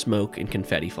 and smoke and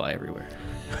confetti fly everywhere.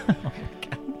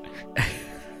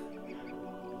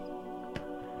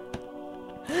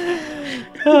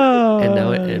 And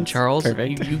now and Charles,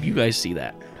 perfect. you guys see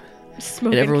that,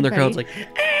 Smoke and everyone in the crowd's confetti.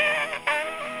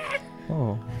 like,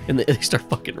 Oh. and they start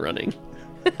fucking running.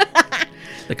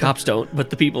 The cops don't, but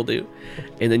the people do.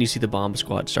 And then you see the bomb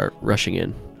squad start rushing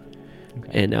in.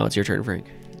 Okay. And now it's your turn, Frank.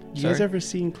 You guys ever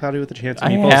seen Cloudy with a Chance of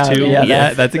I Meatballs have, too?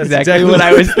 yeah, that's exactly what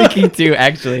I was thinking too,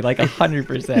 actually, like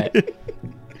 100%.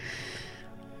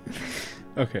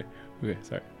 Okay,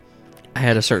 sorry. I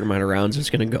had a certain amount of rounds that's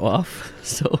going to go off.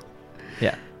 So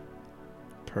Yeah.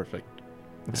 Perfect.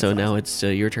 so now it's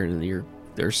your turn, and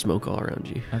there's smoke all around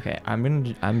you. Okay,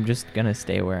 I'm just gonna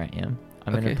stay where I am.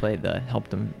 I'm Okay. gonna play the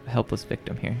helpless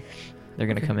victim here. They're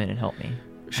gonna Okay. come in and help me.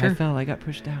 Sure. I fell. I got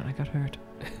pushed down. I got hurt.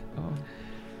 Oh,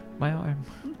 my arm.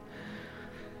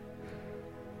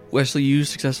 Wesley, you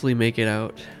successfully make it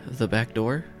out the back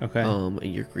door. Okay. And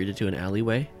you're greeted to an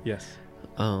alleyway. Yes.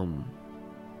 To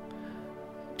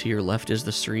your left is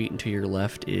the street, and to your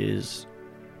left is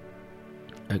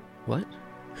what?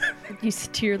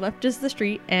 To your left is the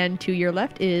street, and to your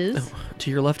left is. To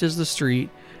your left is the street,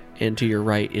 and to your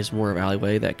right is more of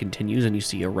alleyway that continues, and you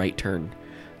see a right turn.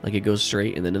 Like it goes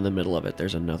straight, and then in the middle of it,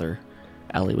 there's another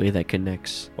alleyway that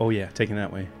connects. Oh yeah, taking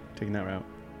that route.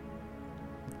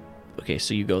 Okay,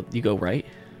 so you go right.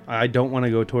 I don't want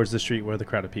to go towards the street where the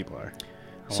crowd of people are.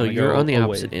 I So wanna you're go on the away.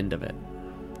 opposite end of it.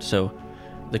 So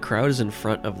the crowd is in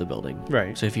front of the building.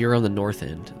 Right. So if you're on the north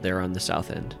end, they're on the south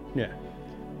end. Yeah.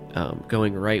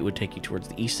 Going right would take you towards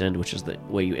the east end, which is the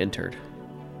way you entered.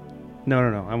 No.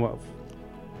 I'm up.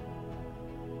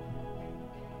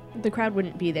 The crowd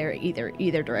wouldn't be there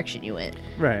either direction you went.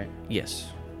 Right. Yes.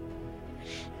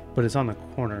 But it's on the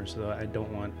corner, so I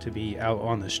don't want to be out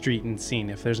on the street and seen.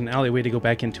 If there's an alleyway to go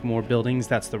back into more buildings,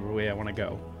 that's the way I want to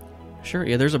go. Sure.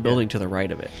 Yeah, there's a building to the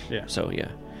right of it. Yeah. So yeah.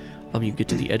 You get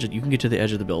to the edge. You can get to the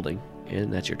edge of the building,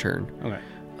 and that's your turn. Okay.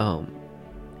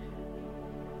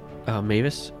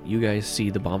 Mavis, you guys see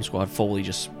the bomb squad fully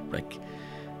just like,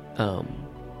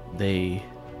 they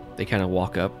kind of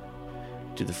walk up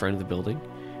to the front of the building,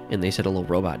 and they set a little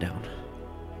robot down,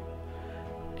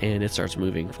 and it starts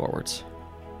moving forwards.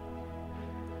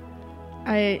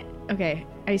 I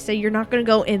say you're not gonna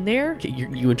go in there. Okay,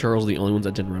 you and Charles are the only ones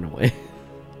that didn't run away,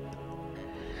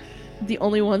 The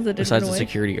only ones that didn't besides run the away.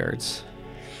 security guards.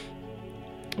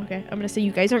 Okay, I'm gonna say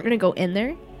you guys aren't gonna go in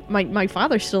there. My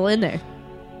father's still in there.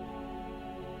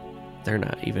 They're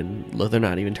not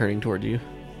even turning toward you.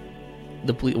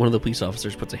 One of the police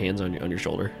officers puts a hands on your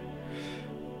shoulder.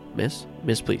 Miss,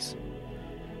 please.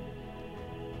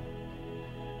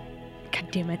 God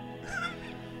damn it.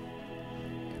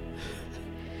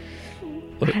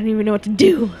 I don't even know what to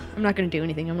do. I'm not gonna do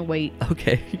anything. I'm gonna wait.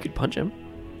 Okay, you could punch him.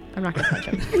 I'm not gonna punch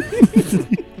him.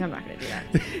 I'm not gonna do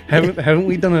that. Haven't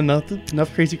we done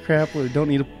enough crazy crap where we don't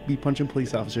need to be punching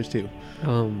police officers too?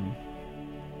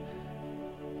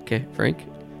 Okay, Frank,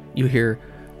 you hear.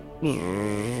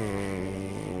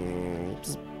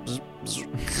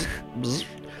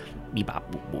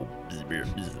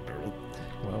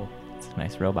 Whoa, it's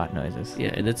nice robot noises.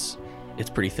 Yeah, and it's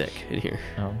pretty thick in here.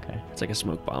 Oh, okay. It's like a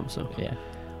smoke bomb, so Yeah.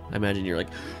 I imagine you're like,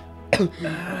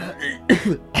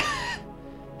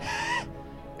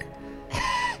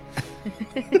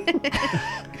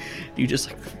 You just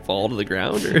like fall to the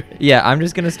ground, or Yeah, I'm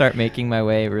just gonna start making my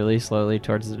way really slowly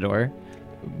towards the door,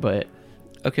 but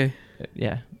okay.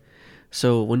 yeah.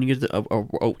 So when you get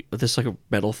this like a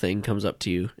metal thing comes up to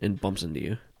you and bumps into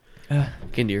you,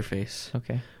 into your face,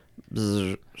 Okay.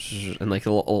 Bzzz, bzzz, and like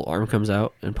a little arm comes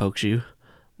out and pokes you,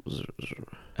 bzzz,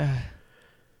 bzzz,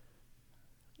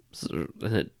 bzzz,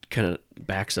 and it kind of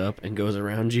backs up and goes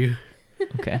around you,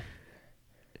 Okay.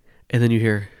 and then you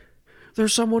hear,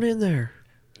 "There's someone in there,"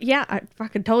 Yeah, I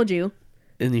fucking told you.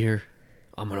 and you hear,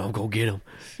 "I'm gonna go get him,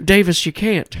 Davis. You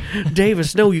can't,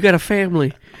 Davis. No, you got a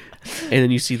family." And then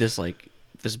you see this like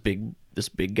this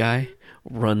big guy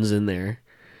runs in there,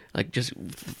 like just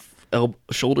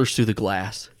shoulders through the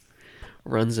glass,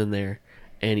 runs in there,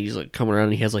 and he's like coming around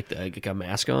and he has like a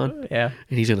mask on, Yeah.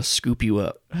 and he's gonna scoop you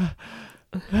up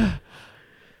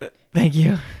Thank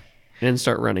you. and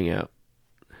start running out.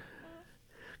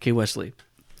 Okay, Wesley,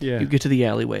 Yeah. you get to the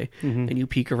alleyway Mhm. and you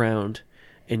peek around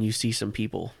and you see some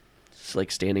people just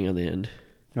like standing on the end.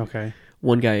 Okay.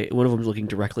 One of them's looking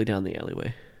directly down the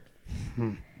alleyway.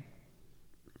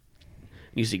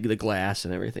 You see the glass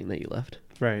and everything that you left.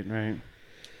 Right. Right.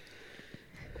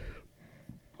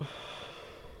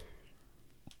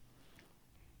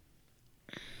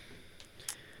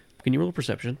 Can you roll a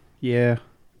perception? Yeah.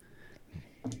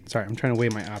 Sorry, I'm trying to weigh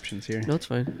my options here. No, it's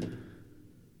fine.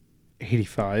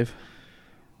 85.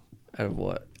 Out of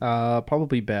what?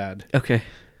 Probably bad. Okay.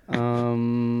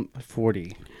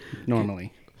 40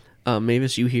 normally.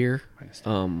 Mavis, you hear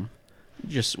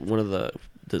just one of the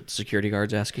security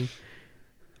guards asking,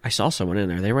 "I saw someone in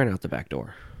there. They ran out the back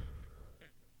door."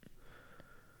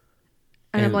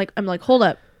 And And- I'm like, hold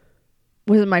up.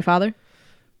 Was it my father?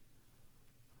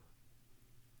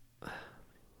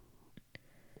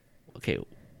 Okay,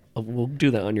 we'll do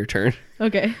that on your turn.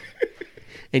 Okay.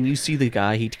 And you see the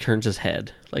guy, he turns his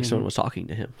head like someone was talking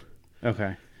to him.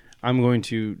 Okay. I'm going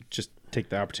to just take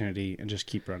the opportunity and just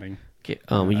keep running. Okay,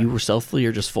 you were stealthily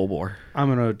or just full bore? I'm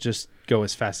going to just go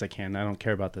as fast as I can. I don't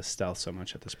care about the stealth so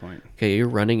much at this point. Okay, you're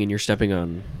running and you're stepping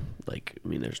on, like, I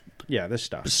mean, there's Yeah, this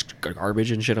stuff.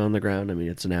 garbage and shit on the ground. I mean,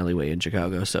 it's an alleyway in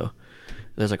Chicago, so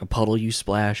there's like a puddle you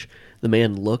splash. The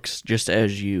man looks just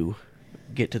as you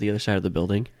get to the other side of the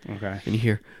building, Okay. and you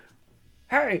hear,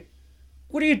 "Hey,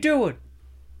 what are you doing?"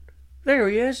 There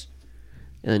he is.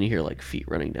 And then you hear like feet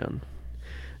running down.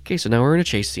 Okay, so now we're in a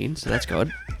chase scene, so that's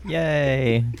good.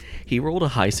 Yay. He rolled a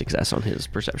high success on his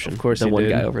perception. Of course the he one did.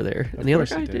 guy over there, Of and the other course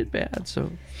he guy did. did bad.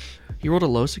 So he rolled a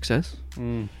low success.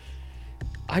 Yeah,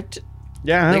 They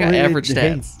got well, average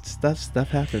hey, stats. Stuff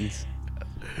happens.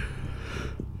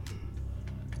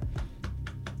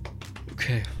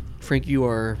 Okay, Frank, you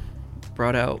are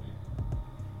brought out.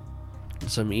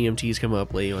 Some EMTs come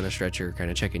up, lay you on a stretcher, kind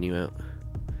of checking you out.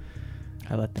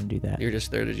 I let them do that. You're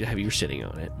just there to have you sitting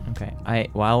on it. Okay.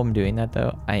 While I'm doing that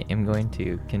though, I am going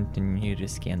to continue to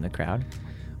scan the crowd.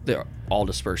 They're all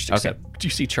dispersed Okay. except you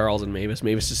see Charles and Mavis.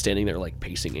 Mavis is standing there like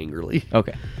pacing angrily,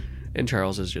 Okay. and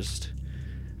Charles is just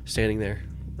standing there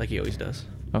like he always does,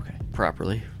 Okay.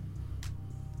 properly.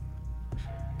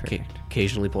 Perfect.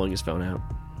 Occasionally pulling his phone out.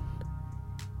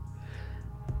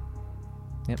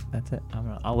 Yep, that's it.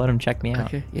 I'll let him check me out.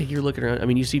 Okay, yeah, you're looking around. I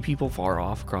mean, you see people far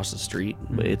off across the street,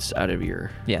 but it's out of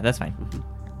your. Yeah, that's fine.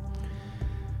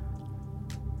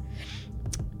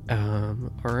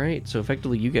 All right. So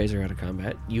effectively, you guys are out of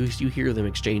combat. You hear them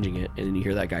exchanging it, and then you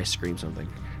hear that guy scream something,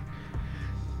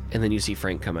 and then you see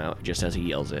Frank come out just as he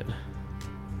yells it.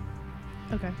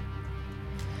 Okay.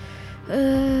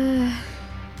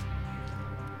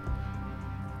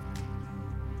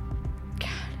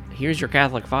 Here's your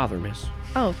Catholic father, miss.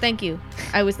 Oh, thank you.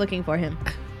 I was looking for him.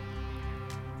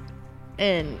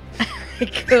 And I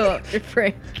go up to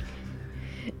Frank.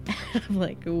 I'm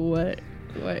like, what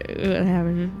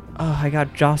happened? Oh, I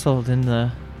got jostled in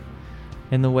the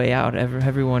way out.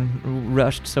 Everyone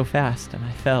rushed so fast, and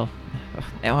I fell.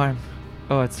 My arm.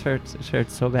 Oh, it hurts. It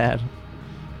hurts so bad.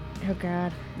 Oh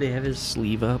God. They have his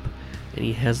sleeve up, and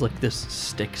he has like this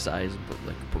stick-sized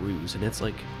like bruise, and it's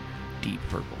like deep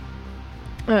purple.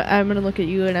 I'm gonna look at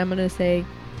you and I'm gonna say,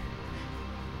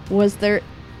 was there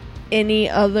any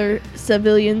other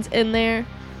civilians in there?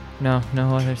 No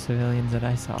other civilians that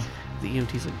I saw. The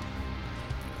EMT's like,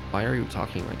 "Why are you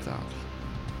talking like that?"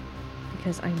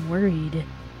 Because I'm worried.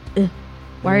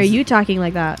 Why are you talking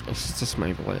like that? It's just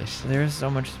my voice. There was so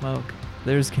much smoke.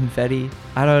 There was confetti.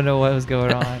 I don't know what was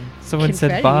going on. Someone said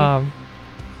Confetti? bomb.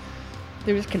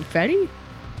 There was confetti?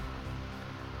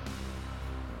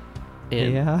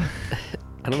 And Yeah.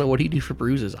 I don't know, what do you do for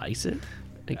bruises? Ice it?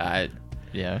 Like,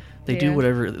 Yeah. They do Yeah.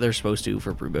 whatever they're supposed to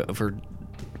for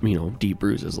deep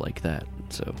bruises like that.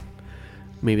 So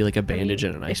maybe like a bandage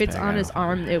and an ice If it's pack. on his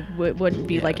arm, it wouldn't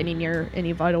be like Yeah.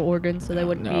 any vital organs, so they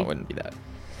wouldn't No, be. it wouldn't be that.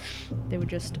 They would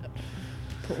just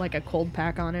put like a cold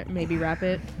pack on it, maybe wrap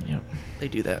it. Yep. They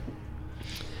do that.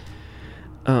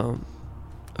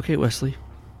 Okay, Wesley,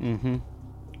 Mm-hmm.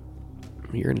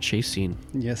 you're in a chase scene.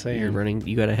 Yes, I You're am. running.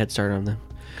 You got a head start on them.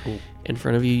 Cool. In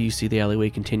front of you, you see the alleyway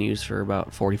continues for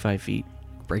about 45 feet,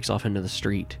 breaks off into the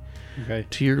street. Okay.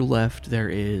 To your left, there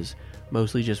is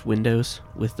mostly just windows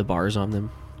with the bars on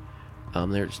them.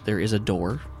 There is a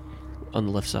door on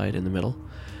the left side in the middle.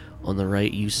 On the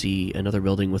right, you see another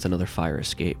building with another fire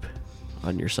escape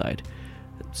on your side.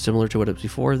 Similar to what it was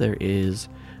before, the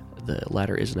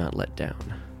ladder is not let down.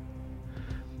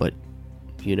 But,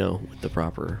 with the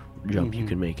proper jump, you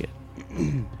can make it.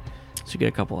 So you get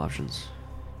a couple options.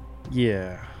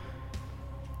 Yeah.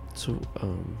 So,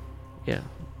 yeah.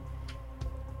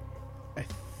 I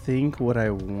think what I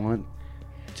want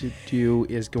to do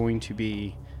is going to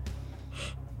be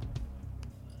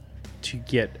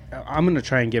I'm going to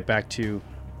try and get back to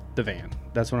the van.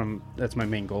 That's my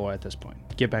main goal at this point.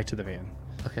 Get back to the van.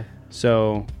 Okay.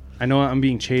 So I know I'm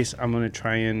being chased. I'm going to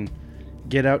try and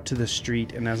get out to the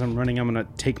street. And as I'm running, I'm going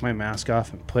to take my mask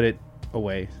off and put it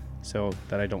away so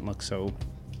that I don't look so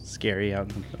scary out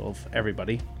in the middle of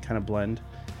everybody. Kind of blend.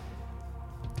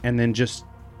 And then just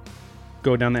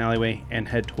go down the alleyway and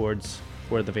head towards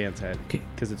where the van's at. Okay.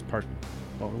 Because it's parked,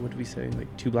 what did we say? Like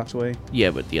 2 blocks away?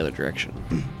 Yeah, but the other direction.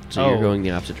 So Oh. you're going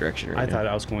the opposite direction right I now. thought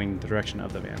I was going the direction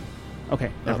of the van. Okay,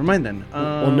 never mind then.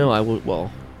 Well, no, I would.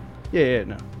 Well, Yeah,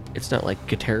 no. it's not like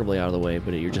terribly out of the way,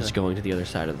 but you're just Okay. going to the other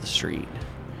side of the street.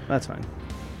 That's fine.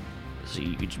 So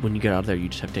when you get out of there, you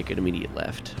just have to take an immediate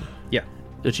left, Yeah.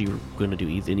 which you're going to do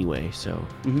anyway. So,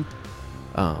 Mm-hmm.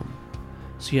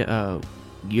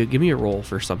 you give me a roll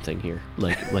for something here,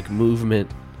 like movement,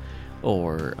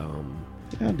 or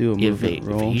I'll do a movement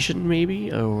roll. evasion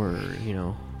maybe, or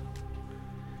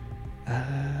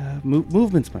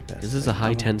Movement's my best. this is a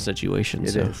high 10 situation. It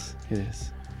so is. It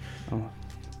is. Oh.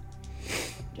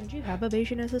 Don't you have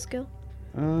evasion as a skill?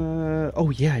 Oh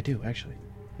yeah, I do actually.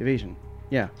 Evasion.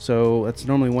 Yeah. So that's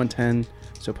normally 110,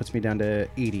 so it puts me down to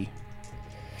 80.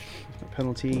 That's my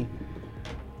penalty.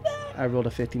 I rolled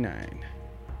a 59,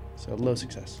 so low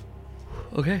success.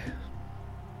 Okay.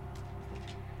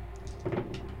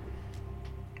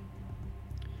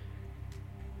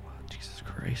 Jesus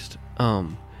Christ.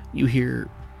 You hear,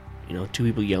 2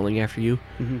 people yelling after you.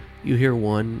 Mm-hmm. You hear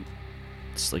one,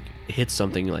 it's like hits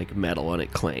something like metal and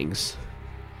it clangs.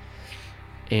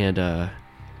 And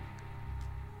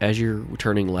as you're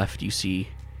turning left, you see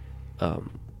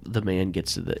the man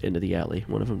gets to the end of the alley.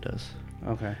 One of them does,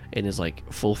 Okay. and is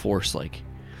like full force, like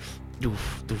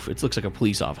doof, doof. It looks like a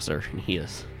police officer, and he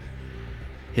is.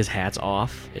 His hat's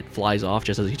off. It flies off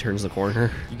just as he turns the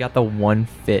corner. You got the one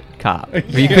fit cop. But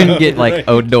you couldn't get like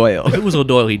O'Doyle. If it was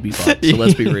O'Doyle, he'd be fine. So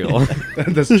let's be real.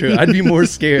 That's true. I'd be more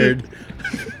scared.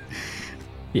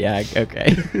 Yeah,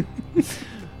 okay.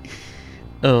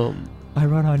 I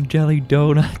run on jelly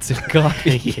donuts and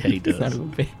coffee. Yeah, he does. Son of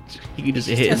a bitch. He can just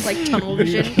Just hit. has like tunnel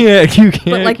vision. Yeah, you can't.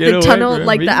 But like get the away tunnel, from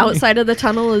like me. the outside of the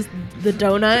tunnel is the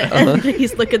donut, and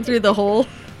he's looking through the hole.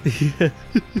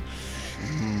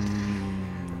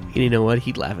 And you know what?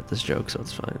 He'd laugh at this joke, so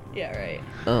it's fine. Yeah, right.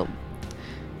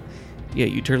 Yeah,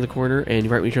 you turn the corner, and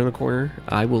right when you turn the corner,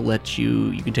 I will let you.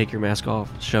 You can take your mask off,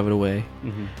 shove it away.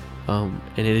 Mm-hmm. And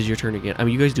it is your turn again. I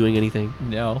mean, you guys doing anything?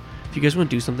 No. If you guys want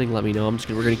to do something, let me know.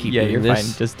 We're gonna keep Yeah, doing you're this.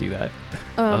 fine. Just do that.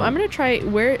 I'm gonna try.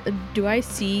 Where do I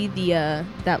see the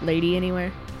that lady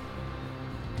anywhere?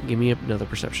 Give me another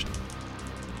perception.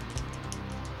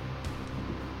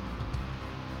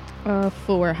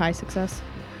 4 high success.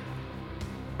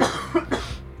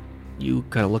 You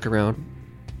kind of look around.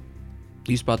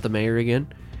 You spot the mayor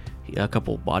again. A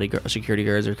couple security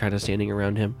guards are kind of standing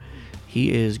around him.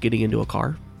 He is getting into a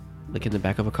car, like in the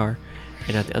back of a car.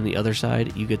 And on the other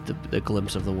side, you get the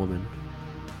glimpse of the woman.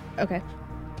 Okay.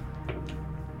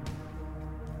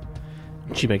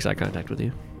 She makes eye contact with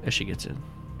you as she gets in.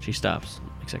 She stops,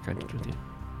 makes eye contact with you.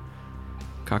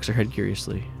 Cocks her head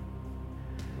curiously.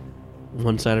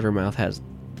 One side of her mouth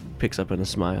picks up in a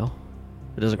smile.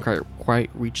 It doesn't quite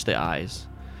reach the eyes.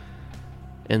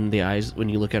 And the eyes, when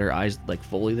you look at her eyes like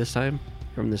fully this time,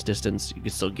 from this distance, you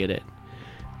can still get it.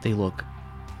 They look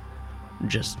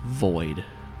just void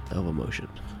of emotion.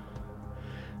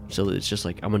 So it's just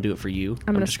like, I'm gonna do it for you.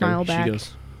 I'm gonna just smile back. She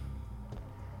goes,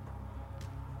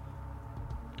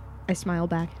 I smile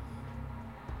back.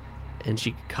 and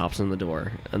she hops in the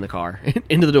door, in the car,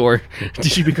 into the door.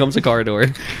 She becomes a car door.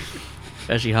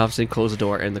 as she hops in, closes the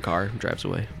door, and the car drives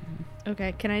away.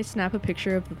 Okay, can I snap a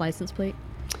picture of the license plate?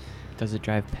 Does it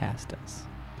drive past us?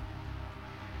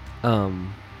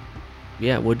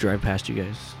 Yeah, it would drive past you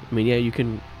guys. I mean, yeah, you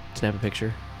can snap a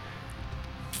picture.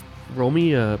 Roll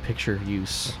me a picture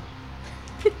use.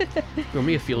 Roll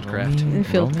me a fieldcraft.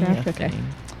 Fieldcraft, okay.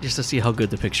 Just to see how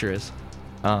good the picture is.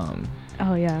 Oh,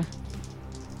 yeah.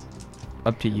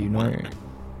 Up to you, Nor.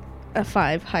 A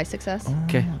 5, high success.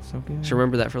 Okay. So good. So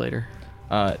remember that for later.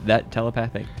 That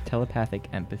telepathic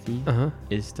empathy Uh-huh.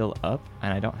 is still up,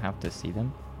 and I don't have to see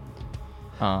them.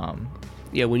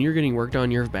 Yeah, when you're getting worked on,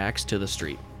 your back's to the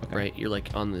street, Okay. right? You're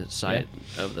like on the side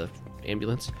of the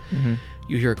ambulance. Mm-hmm.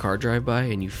 You hear a car drive by,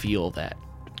 and you feel that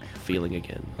feeling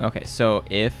again. Okay, so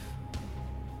if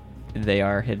they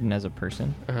are hidden as a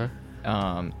person,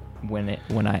 Uh-huh.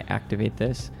 when I activate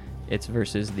this, it's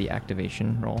versus the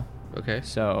activation roll. Okay.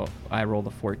 So I rolled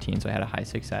a 14, so I had a high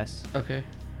success. Okay.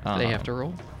 They have to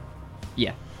roll?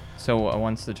 Yeah. So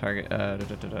once the target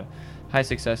high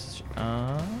success,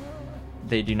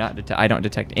 they do not detect. I don't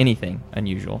detect anything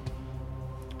unusual.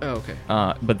 Oh, okay.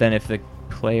 But then if the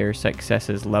player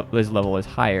success's level is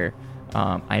higher,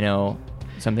 I know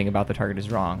something about the target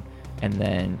is wrong, and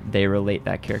then they relate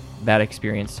that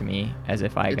experience to me as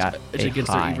if I got It's a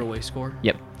against high. their evil way score?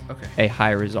 Yep. Okay. A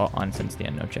high result on Sense the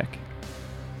Unknown check.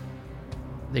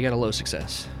 They got a low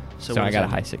success. So what I does got a that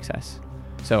high mean? success.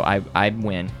 So I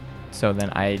win. So then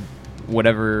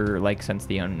whatever like Sense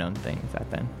the Unknown thing is that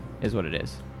then is what it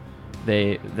is.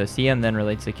 The CM then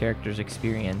relates the character's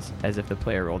experience as if the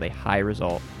player rolled a high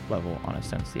result level on a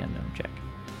Sense the Unknown check.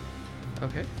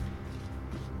 Okay.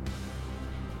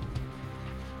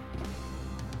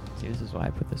 See, this is why I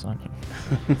put this on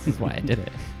here. This is why I did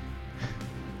it.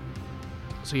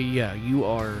 So yeah, you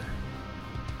are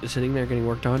sitting there getting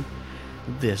worked on.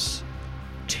 This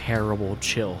terrible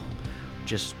chill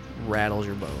just rattles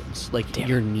your bones. Like Damn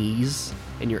your knees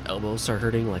and your elbows start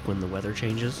hurting like when the weather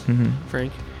changes, Mhm.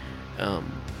 Frank.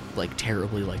 Like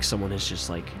terribly, like someone is just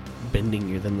like bending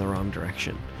you in the wrong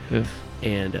direction.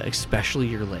 And especially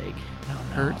your leg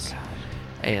hurts.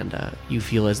 And you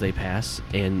feel as they pass,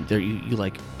 and there you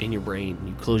like in your brain,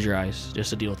 you close your eyes just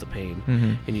to deal with the pain,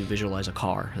 Mhm. and you visualize a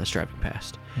car that's driving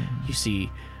past. Mhm. You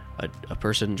see a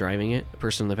person driving it, a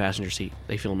person in the passenger seat.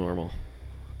 They feel normal.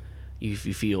 You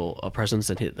feel a presence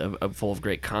that full of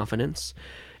great confidence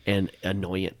and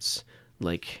annoyance,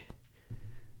 like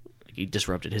he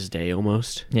disrupted his day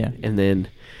almost. Yeah. And then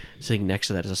sitting next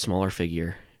to that is a smaller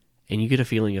figure, and you get a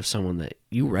feeling of someone that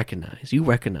you recognize. You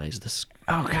recognize this.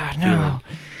 Oh God,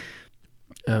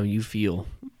 no. You feel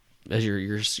as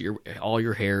your all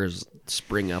your hairs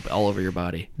spring up all over your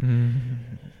body.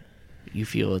 You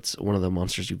feel it's one of the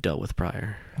monsters you've dealt with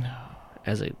prior. No.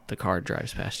 As the car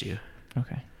drives past you.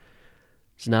 Okay.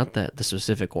 It's not that the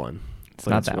specific one, It's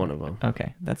but not it's that one of them.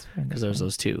 Okay, that's fine. Because that's there's fine.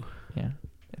 those two, Yeah,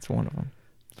 it's one of them.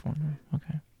 It's one of them.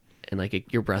 Okay. and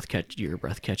like your breath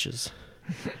catches,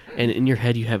 and in your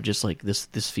head you have just like this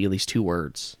feel, these two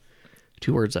words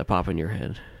that pop in your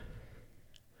head,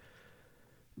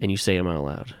 and you say them out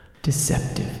loud.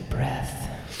 Deceptive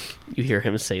breath. You hear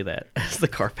him say that as the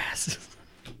car passes,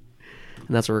 and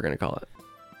that's what we're gonna call it.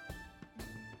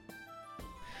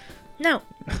 No.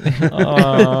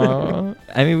 Oh,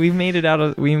 I mean, we made it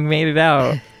out.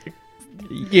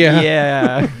 Yeah.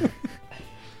 Yeah.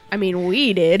 I mean,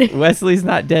 we did. Wesley's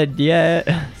not dead yet.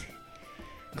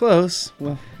 Close.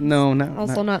 Well, no,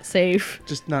 Also not safe.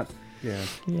 just not. Yeah,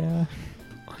 Yeah.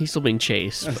 He's still being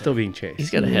chased. I'm but still being chased. He's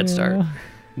got a head start, Yeah.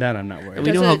 That I'm not worried. and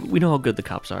we Does know it- how we know how good the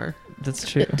cops are. That's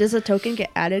true. Does a token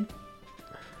get added?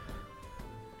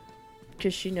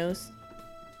 Because she knows?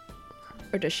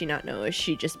 Or does she not know? Is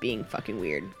she just being fucking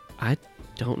weird? I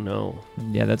don't know.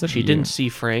 Yeah, that's a. She didn't see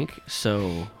Frank,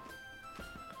 so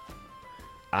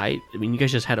I mean, you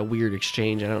guys just had a weird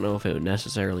exchange. I don't know if it would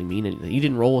necessarily mean anything. You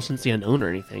didn't roll Since the Unknown or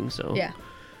anything, so Yeah.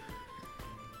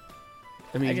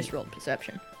 I mean, I just rolled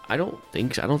perception. I don't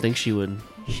think she would.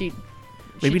 She.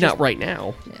 Maybe she not just- right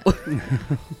now. Yeah.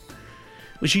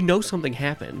 But she knows something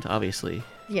happened. Obviously,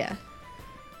 Yeah.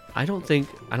 I don't think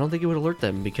it would alert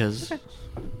them because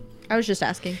I was just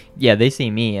asking. Yeah, they see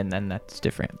me, and then that's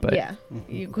different. But Yeah.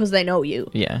 Because they know you.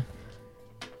 yeah.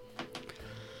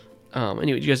 Anyway,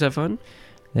 did you guys have fun?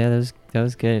 Yeah, that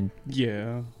was good.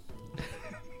 Yeah.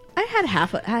 I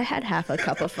had half a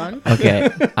cup of fun. Okay,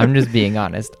 I'm just being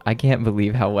honest. I can't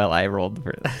believe how well I rolled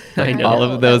for I know. all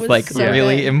That of those was like so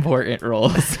really good. important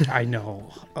rolls. I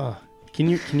know. Can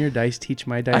your dice teach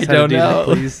my dice I how to don't do that, know.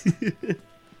 please?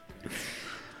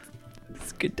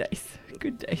 It's good dice.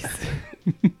 Good dice.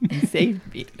 You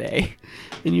saved me today.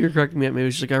 And you were correcting me. Maybe it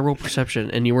was just like I roll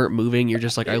perception, and you weren't moving. You're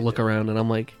just like I look around, and I'm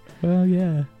like, Well,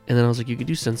 yeah. And then I was like, you could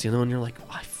do sense the unknown. And you're like,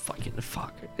 I fucking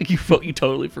fuck. Like, you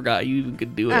totally forgot you even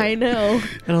could do it. I know.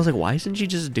 And I was like, why isn't she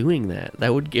just doing that?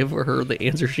 That would give her the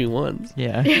answer she wants.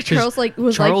 Yeah. Yeah, Charles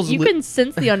was Charles like, you can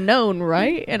sense the unknown,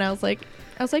 right? And I was like,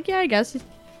 yeah, I guess.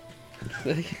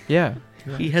 Yeah.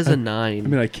 He has a 9. I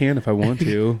mean, I can if I want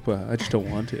to, but I just don't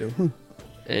want to.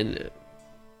 And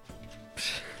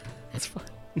that's fine.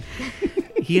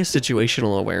 He has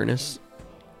situational awareness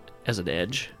as an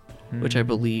edge, which I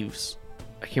believe's,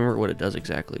 I can't remember what it does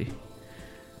exactly.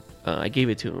 I gave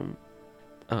it to him.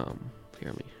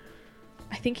 Hear me.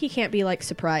 I think he can't be like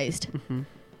surprised.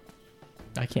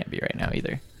 I can't be right now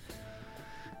either.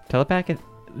 Telepathic.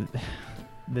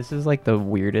 This is like the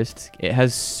weirdest. It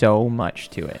has so much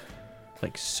to it,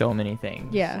 like so many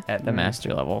things. Yeah. At the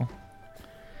master level.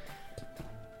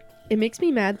 It makes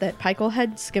me mad that Pykel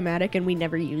had schematic and we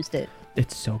never used it.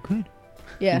 It's so good.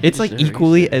 Yeah. It's like Very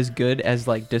equally good. as good as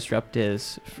like Disrupt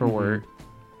is for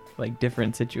like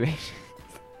different situations.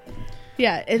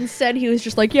 Yeah. Instead, he was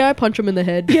just like, yeah, I punch him in the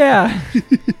head. Yeah.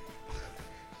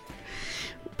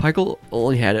 Pykel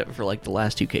only had it for like the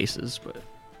last 2 cases, but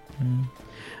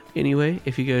anyway,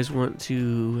 if you guys want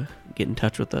to get in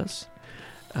touch with us,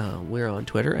 we're on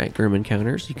Twitter at Grim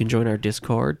Encounters. You can join our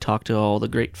Discord, talk to all the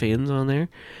great fans on there,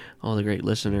 all the great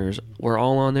listeners. We're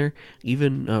all on there.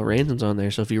 Even Ranson's on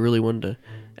there. So if you really wanted to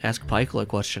ask Pykel a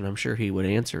question, I'm sure he would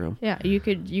answer them. Yeah, you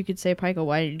could say, Pykel,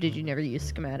 why did you never use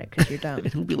schematic? Because you're dumb.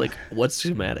 And he'll be like, "What's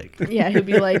schematic?" Yeah, he'd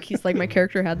be like, my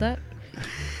character had that.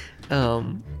 I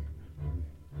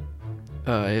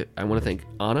want to thank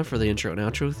Anna for the intro and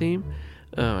outro theme.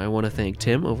 I want to thank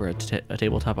Tim over at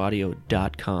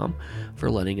tabletopaudio.com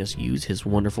for letting us use his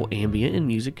wonderful ambient and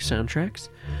music soundtracks.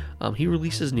 He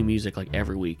releases new music like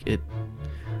every week.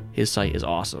 His site is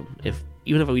awesome.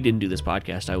 Even if we didn't do this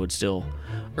podcast, I would still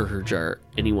urge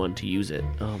anyone to use it.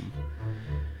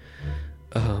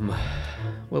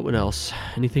 What else?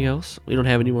 Anything else? We don't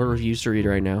have any more reviews to read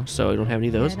right now, so I don't have any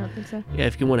of those. I don't think so. Yeah,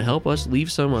 if you want to help us, leave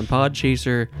some on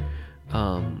Podchaser,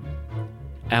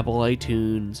 Apple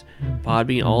iTunes,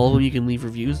 Podbean, all of them. You can leave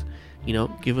reviews.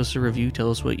 Give us a review.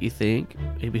 Tell us what you think.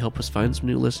 Maybe help us find some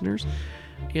new listeners.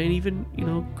 And even,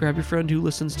 grab your friend who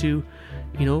listens to,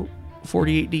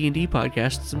 48 D&D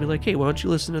podcasts and be like, hey, why don't you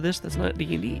listen to this? That's not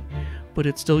D&D, but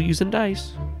it's still using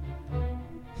dice.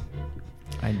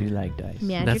 I do like dice.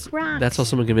 Magic rocks. That's how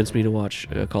someone convinced me to watch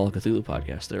a Call of Cthulhu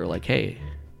podcast. They were like, hey.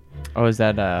 Oh, is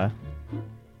that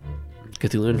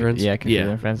Cthulhu and Friends? Yeah,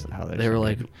 Cthulhu and Friends. Oh, they were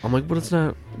like, I'm like, but it's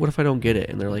not. What if I don't get it?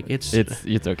 And they're like, it's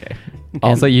okay.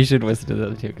 Also, you should listen to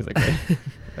those too, because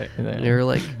they were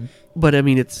like, but I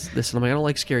mean, it's this. And I'm like, I don't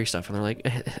like scary stuff. And they're like,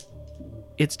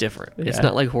 it's different. It's Yeah.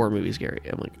 not like horror movie scary.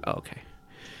 I'm like, oh, okay.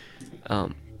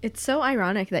 It's so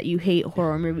ironic that you hate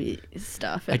horror movie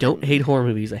stuff. I don't hate horror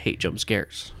movies. I hate jump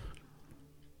scares.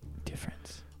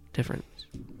 Difference.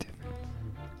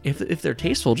 If they're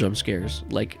tasteful jump scares,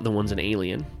 like the ones in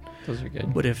Alien, Those are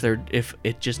good. but if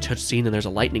it just touch scene and there's a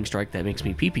lightning strike that makes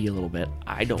me pee-pee a little bit,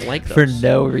 I don't like those. For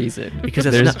no reason. Because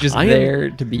it's they're not- just I am- there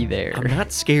to be there. I'm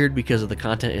not scared because of the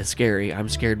content is scary. I'm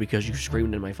scared because you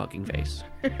screamed in my fucking face.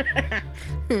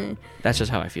 That's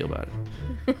just how I feel about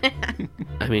it.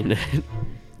 I mean,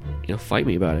 fight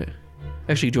me about it.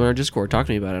 Actually, join our Discord. Talk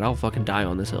to me about it. I'll fucking die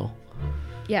on this hill.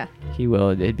 Yeah. He will.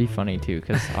 It'd be funny too,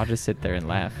 because I'll just sit there and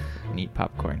laugh and eat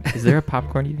popcorn. Is there a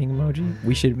popcorn eating emoji?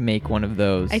 We should make one of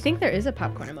those. I think there is a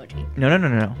popcorn emoji.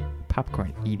 No.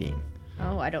 Popcorn eating.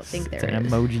 Oh, I don't think It's there an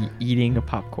is. emoji eating a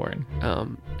popcorn.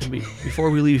 Before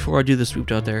we leave, before I do the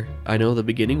swooped out there, I know the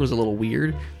beginning was a little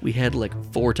weird. We had like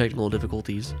 4 technical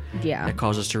difficulties Yeah. that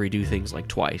caused us to redo things like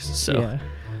twice. So,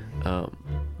 yeah.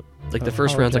 like the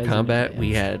first rounds of Apologize in combat,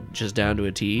 we advance. had just down to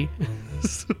a T.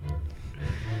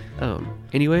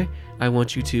 Anyway, I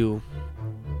want you to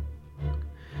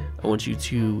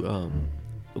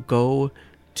go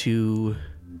to.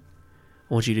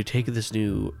 I want you to take this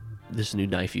new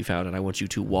knife you found, and I want you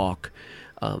to walk.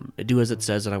 Do as it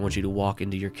says, and I want you to walk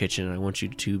into your kitchen, and I want you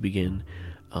to begin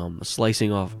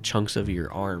slicing off chunks of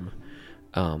your arm.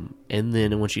 And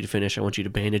then I want you to finish. I want you to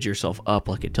bandage yourself up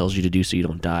like it tells you to do so you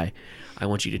don't die. I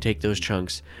want you to take those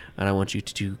chunks and I want you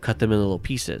to cut them into little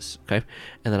pieces, okay?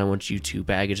 And then I want you to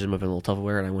baggage them up in a little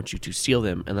Tupperware and I want you to seal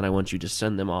them and then I want you to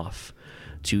send them off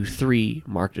to 3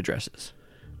 marked addresses.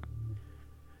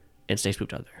 And stay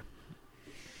spooked out there.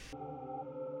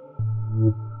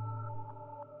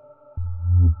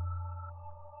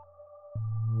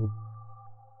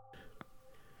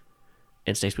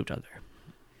 And stay spooked out there.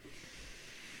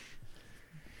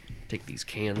 Take these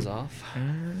cans off.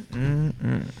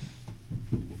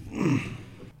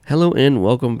 Hello and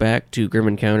welcome back to Grim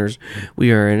Encounters.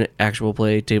 We are an actual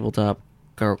play tabletop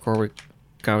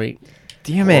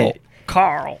Damn it.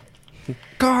 Carl.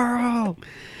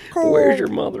 Where's your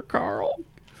mother, Carl?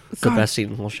 It's the best scene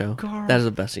in the whole show. That is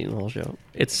the best scene in the whole show.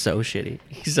 It's so shitty.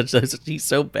 He's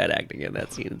so bad acting in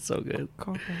that scene. It's so good.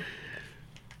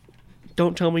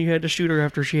 Don't tell me you had to shoot her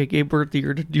after she gave birth to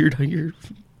your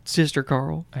sister,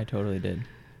 Carl. I totally did.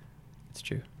 It's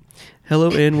true.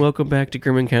 Hello and welcome back to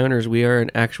Grim Encounters. We are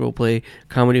an actual play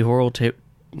comedy horror tape.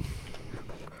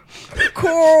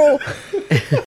 Cool.